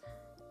where it's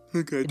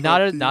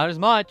Not as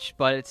much,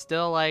 but it's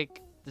still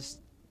like this.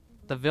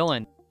 The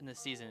villain in this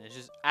season is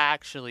just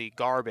actually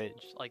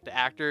garbage. Like the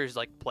actor is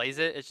like plays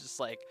it. It's just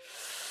like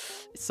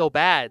it's so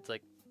bad. It's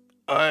like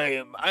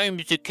I'm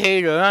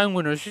Cicada. I'm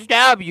gonna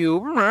stab you.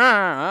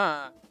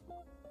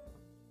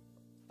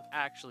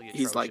 Actually, atrocious.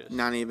 He's like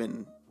not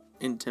even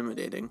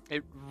intimidating.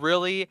 It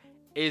really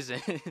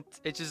isn't.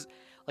 It's just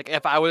like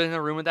if I was in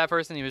a room with that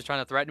person, he was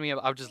trying to threaten me,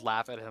 I would just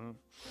laugh at him.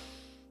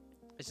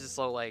 It's just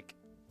so like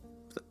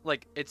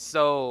it's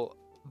so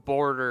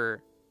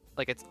border,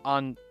 like it's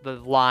on the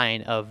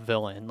line of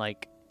villain,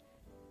 like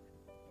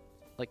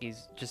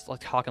he's just like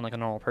talking like a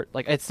normal person.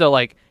 Like it's still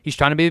like he's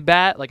trying to be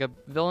bad, like a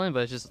villain,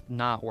 but it's just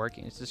not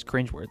working. It's just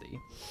cringeworthy.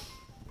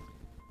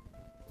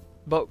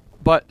 But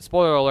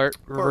spoiler alert,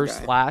 Reverse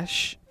guy.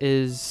 Flash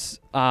is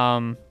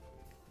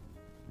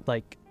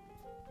like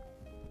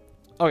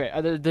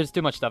okay. There's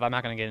too much stuff. I'm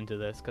not gonna get into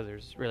this because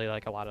there's really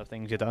like a lot of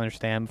things you have to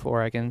understand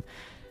before I can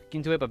get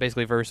into it. But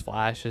basically, Reverse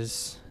Flash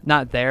is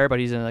not there, but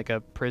he's in like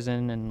a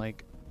prison, and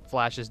like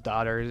Flash's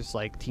daughter is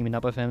like teaming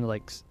up with him to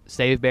like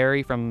save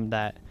Barry from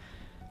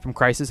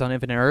Crisis on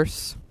Infinite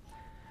Earths.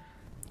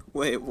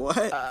 Wait,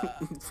 what?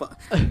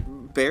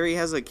 Barry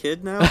has a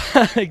kid now?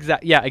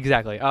 Yeah,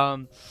 exactly.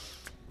 That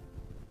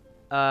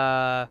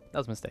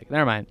was a mistake.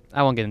 Never mind.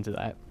 I won't get into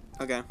that.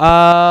 Okay.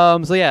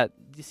 So yeah,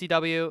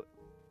 DCW.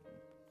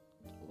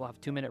 We'll have a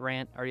 2-minute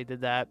rant. Already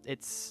did that.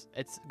 It's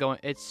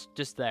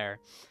just there.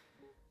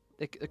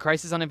 The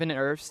Crisis on Infinite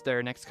Earths,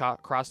 their next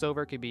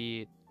crossover could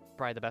be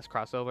probably the best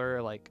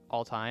crossover like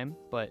all time,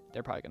 but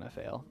they're probably gonna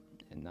fail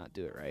and not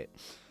do it right.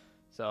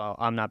 So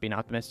I'm not being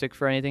optimistic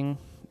for anything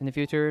in the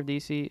future of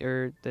DC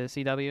or the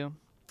CW.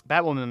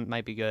 Batwoman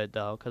might be good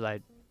though, because I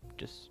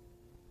just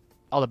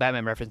all the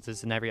Batman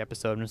references in every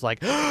episode, and it's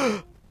like,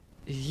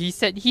 he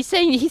said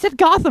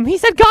Gotham. He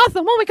said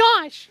Gotham. Oh my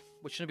gosh!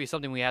 Which shouldn't be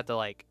something we have to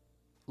like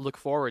look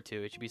forward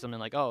to. It should be something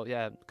like, oh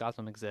yeah,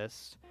 Gotham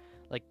exists.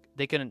 Like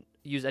they couldn't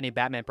use any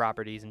Batman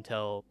properties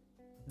until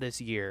this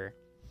year,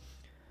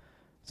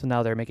 so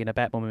now they're making a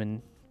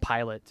Batwoman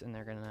pilot, and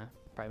they're gonna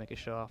probably make a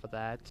show off of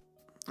that.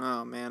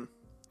 Oh man,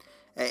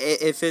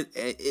 if it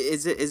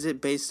is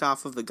it based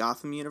off of the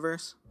Gotham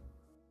universe?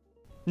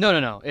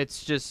 No. It's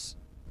still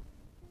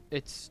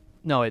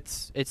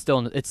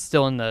in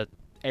the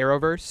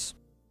Arrowverse.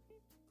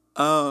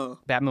 Oh,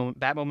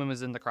 Batwoman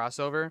was in the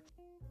crossover,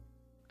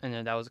 and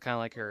then that was kind of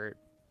like her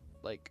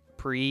like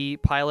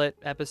pre-pilot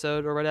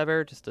episode or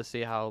whatever, just to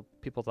see how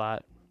people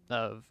thought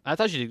of. I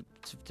thought she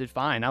did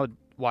fine. I would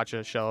watch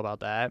a show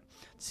about that,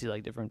 see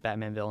like different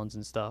Batman villains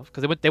and stuff,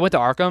 because they went to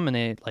Arkham, and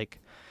they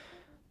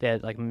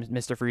had like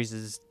Mr.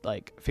 Freeze's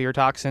like fear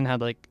toxin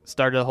had like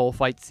started a whole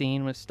fight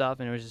scene with stuff,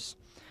 and it was just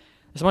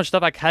there's so much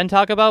stuff I can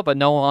talk about, but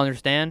no one will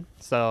understand.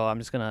 So I'm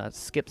just gonna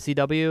skip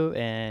CW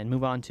and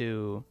move on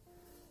to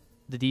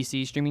the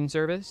DC streaming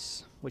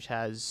service, which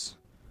has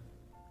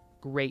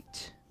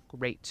great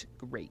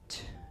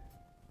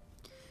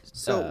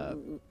shows.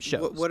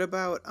 What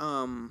about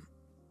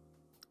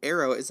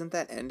Arrow? Isn't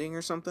that ending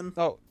or something?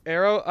 Oh,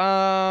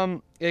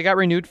 Arrow. It got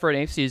renewed for an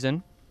 8th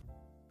season.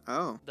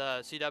 Oh. The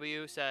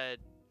CW said,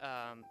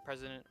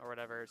 president or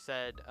whatever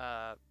said,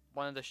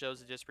 one of the shows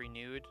that just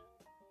renewed,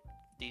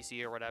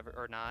 DC or whatever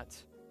or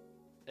not,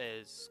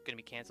 is gonna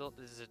be canceled.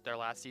 This is their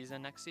last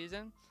season. Next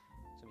season,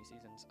 so many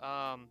seasons.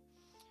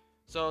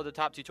 So the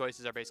top 2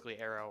 choices are basically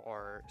Arrow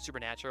or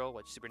Supernatural,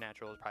 which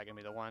Supernatural is probably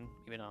gonna be the one,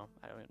 even though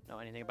I don't know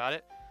anything about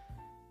it.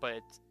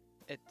 But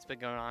it's been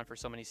going on for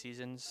so many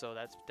seasons, so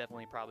that's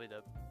definitely probably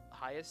the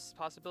highest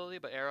possibility.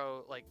 But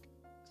Arrow, like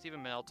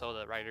Stephen Amell told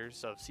the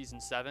writers of season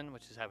 7,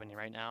 which is happening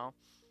right now,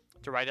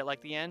 to write it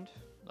like the end,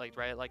 like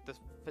write it like the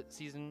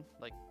season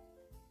like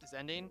is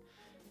ending.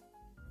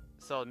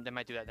 So they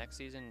might do that next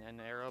season in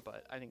Arrow,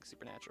 but I think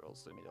Supernatural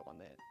is gonna be the one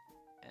that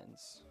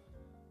ends.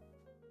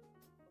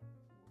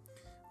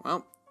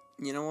 Well,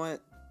 you know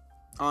what?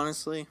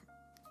 Honestly,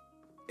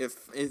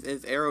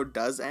 if Arrow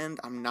does end,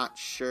 I'm not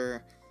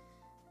sure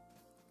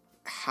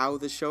how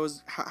the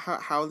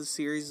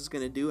series is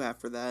gonna do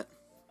after that.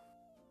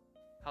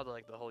 How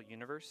the whole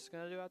universe is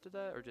gonna do after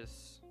that, or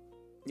just?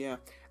 Yeah,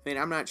 I mean,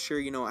 I'm not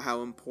sure.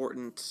 how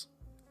important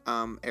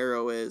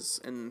Arrow is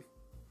in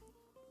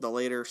the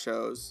later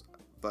shows,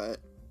 but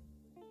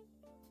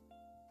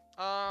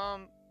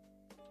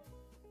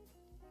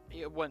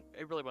it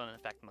really wouldn't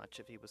affect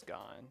much if he was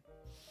gone.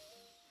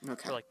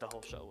 Okay. Or the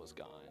whole show was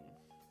gone.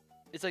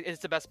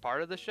 It's the best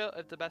part of the show.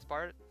 If the best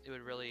part, it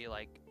would really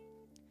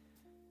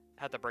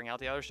have to bring out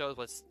the other shows.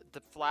 What's the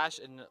Flash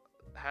and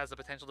has the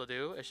potential to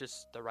do? It's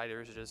just the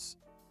writers are just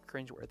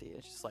cringeworthy.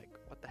 It's just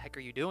what the heck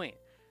are you doing?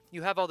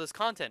 You have all this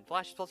content.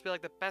 Flash is supposed to be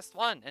the best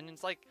one, and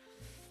it's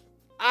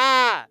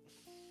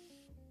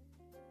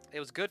it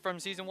was good from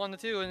season 1 to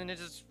 2, and then it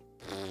just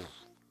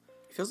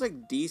it feels like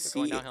DC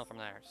going downhill from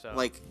there. So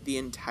the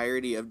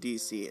entirety of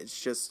DC, it's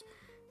just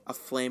a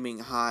flaming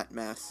hot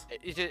mess.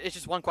 It's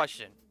just one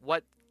question: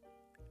 what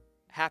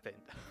happened?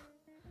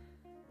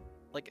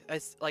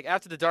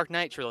 After the Dark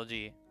Knight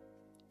trilogy,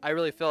 I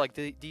really feel like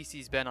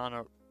DC's been on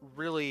a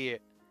really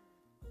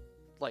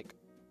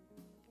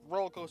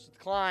roller coaster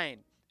decline.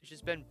 It's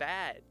just been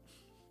bad.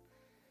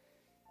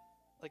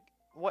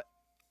 What?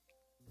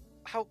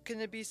 How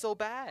can it be so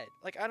bad?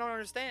 I don't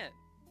understand.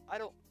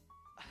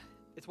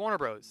 It's Warner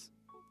Bros.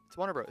 It's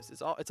Warner Bros.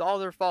 It's all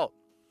their fault.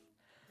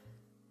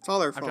 It's all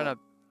their fault. I'm trying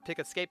to pick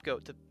a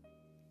scapegoat to.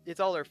 It's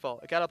all their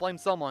fault. You gotta blame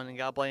someone, and you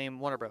gotta blame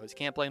Warner Bros. You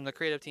can't blame the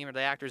creative team or the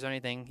actors or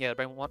anything. You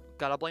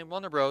gotta blame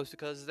Warner Bros.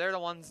 Because they're the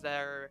ones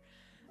that are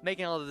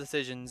making all the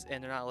decisions,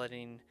 and they're not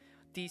letting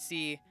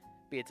DC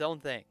be its own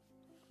thing.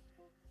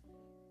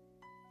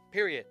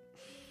 Period.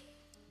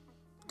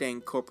 Dang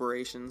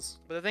corporations.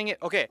 But the thing is,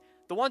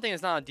 the one thing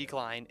that's not on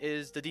decline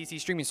is the DC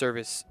streaming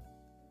service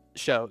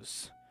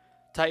shows.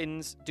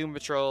 Titans, Doom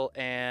Patrol,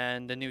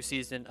 and the new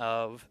season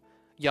of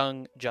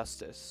Young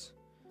Justice.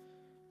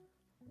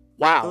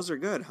 Wow. Those are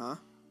good, huh?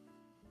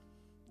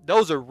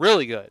 Those are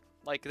really good.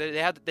 They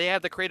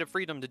have the creative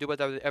freedom to do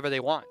whatever they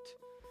want.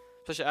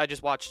 Especially, I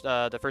just watched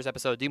the first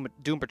episode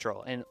of Doom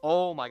Patrol, and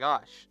oh my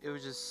gosh,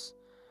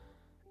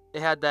 it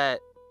had that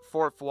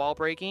fourth wall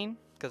breaking,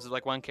 because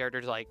one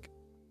character's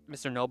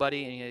Mr.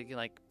 Nobody, and he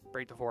can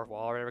break the fourth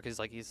wall or whatever, because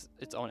he's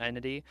its own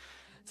entity.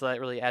 So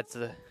that really adds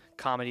the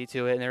comedy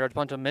to it, and there are a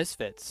bunch of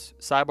misfits.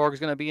 Cyborg's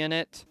gonna be in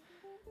it.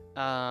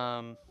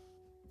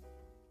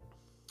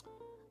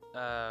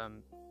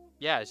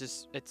 Yeah,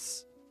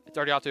 it's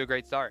already off to a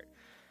great start.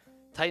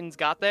 Titans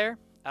got there.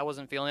 I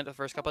wasn't feeling it the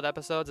first couple of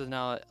episodes, and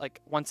now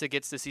once it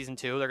gets to season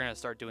 2, they're gonna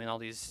start doing all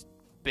these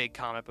big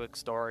comic book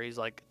stories.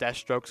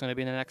 Deathstroke's gonna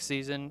be in the next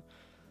season,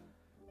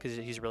 because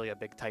he's really a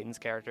big Titans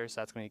character,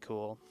 so that's gonna be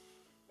cool.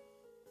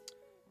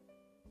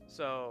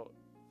 So,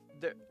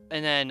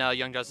 and then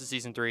Young Justice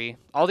season 3.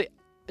 All the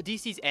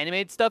DC's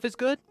animated stuff is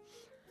good,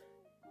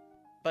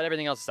 but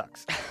everything else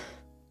sucks.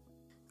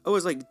 Oh,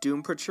 it's like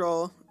Doom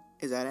Patrol.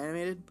 Is that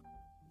animated?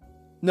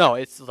 No,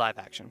 it's live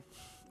action.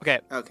 Okay,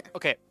 Okay.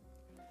 okay.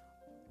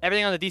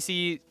 Everything on the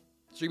DC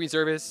streaming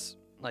service,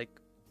 like,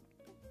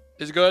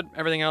 is good.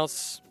 Everything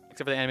else,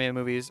 except for the animated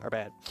movies, are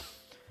bad.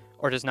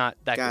 Or just not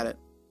that Got good. it.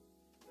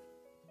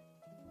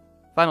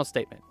 Final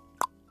statement.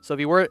 So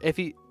if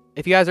you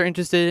guys are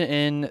interested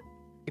in,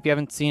 if you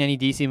haven't seen any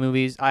DC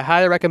movies, I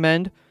highly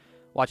recommend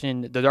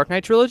watching the Dark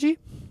Knight trilogy,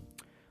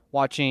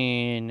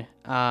 watching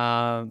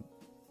Batman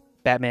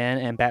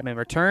and Batman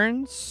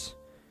Returns,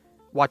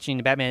 watching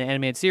the Batman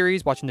animated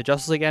series, watching the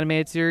Justice League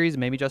animated series,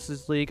 maybe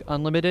Justice League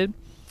Unlimited,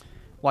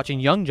 watching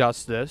Young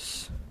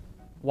Justice,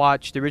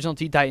 watch the original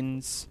Teen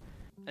Titans,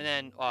 and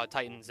then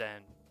Titans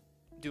and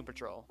Doom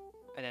Patrol,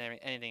 and then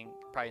anything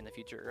probably in the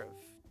future of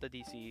the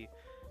DC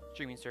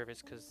streaming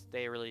service, because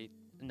they really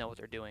know what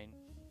they're doing.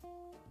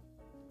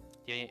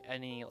 Do you have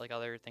any like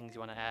other things you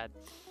want to add?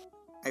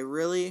 I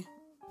really,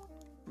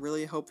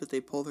 really hope that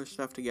they pull their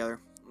stuff together.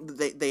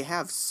 They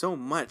have so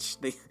much.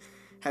 They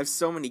have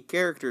so many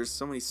characters,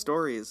 so many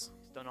stories.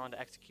 Just don't know how to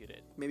execute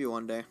it. Maybe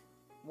one day.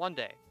 One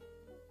day,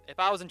 if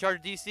I was in charge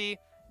of DC,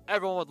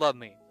 everyone would love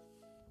me.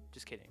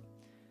 Just kidding.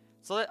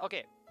 So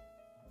okay.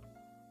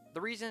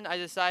 The reason I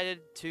decided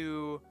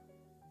to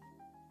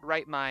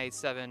write my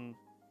 7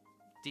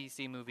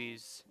 DC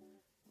movies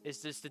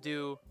is just to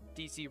do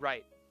DC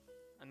right.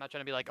 I'm not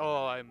trying to be like,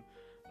 oh, I'm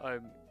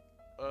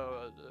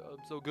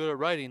so good at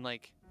writing.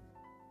 Like,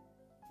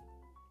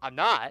 I'm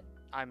not.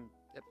 I'm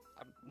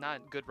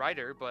not a good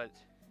writer, but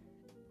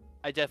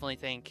I definitely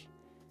think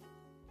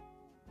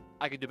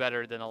I could do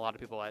better than a lot of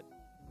people at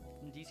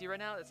DC right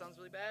now. That sounds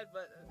really bad,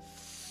 but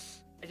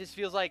it just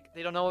feels like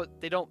they don't know.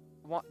 They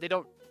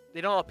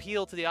don't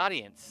appeal to the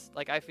audience.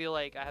 Like, I feel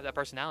like I have that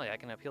personality. I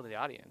can appeal to the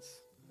audience.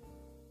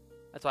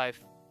 That's why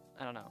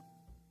I don't know.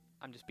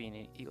 I'm just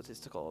being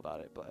egotistical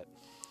about it, but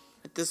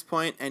At this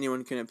point,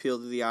 anyone can appeal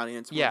to the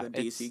audience more than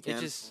DC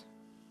can.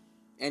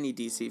 Any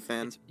DC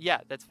fan.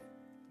 That's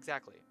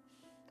exactly.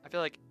 I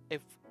feel like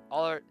if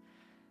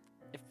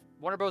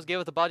Warner Bros. Gave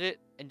us a budget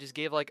and just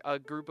gave like a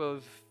group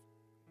of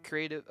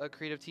creative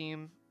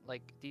team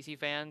like DC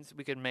fans,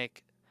 we could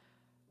make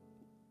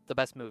the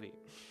best movie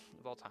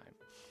of all time.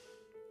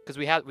 Because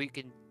we have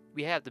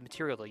the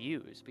material to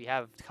use. We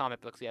have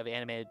comic books, we have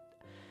animated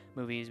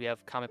movies, we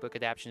have comic book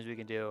adaptations we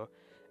can do,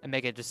 and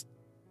make it just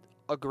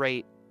a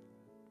great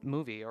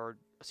movie or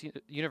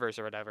universe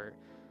or whatever.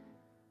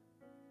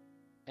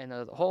 And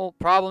the whole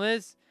problem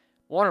is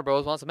Warner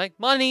Bros. Wants to make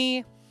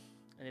money,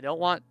 and they don't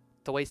want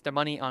to waste their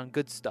money on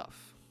good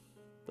stuff.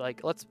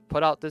 Like, let's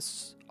put out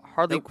this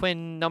Harley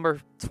Quinn number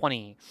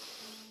 20.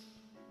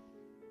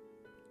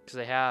 Because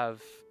they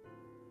have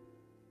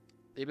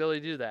the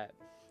ability to do that.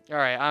 All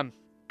right, I'm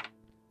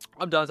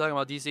done talking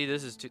about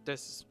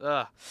DC.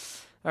 All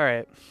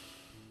right.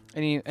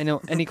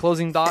 Any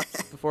closing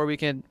thoughts before we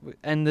can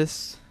end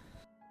this?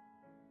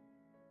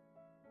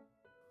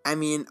 I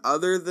mean,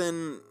 other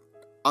than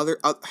I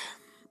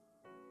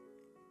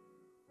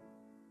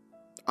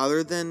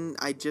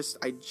just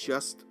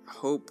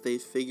hope they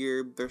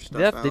figure their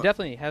stuff out. They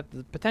definitely have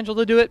the potential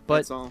to do it, but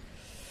That's all.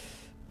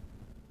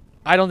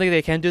 I don't think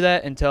they can do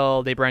that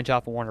until they branch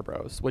off of Warner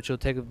Bros., which will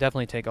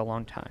definitely take a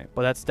long time.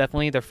 But that's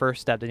definitely the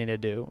first step they need to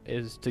do,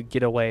 is to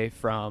get away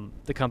from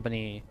the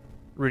company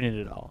ruining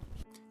it all.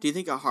 Do you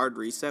think a hard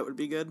reset would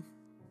be good?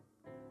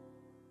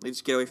 Like,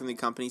 just get away from the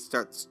company,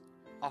 starts.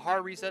 A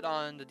hard reset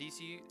on the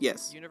DC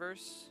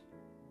universe?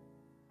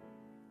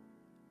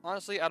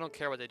 Honestly, I don't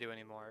care what they do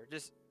anymore.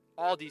 Just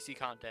all DC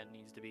content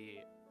needs to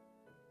be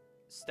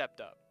stepped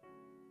up.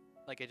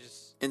 Like, it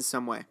just... In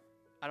some way.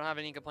 I don't have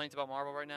any complaints about Marvel right now.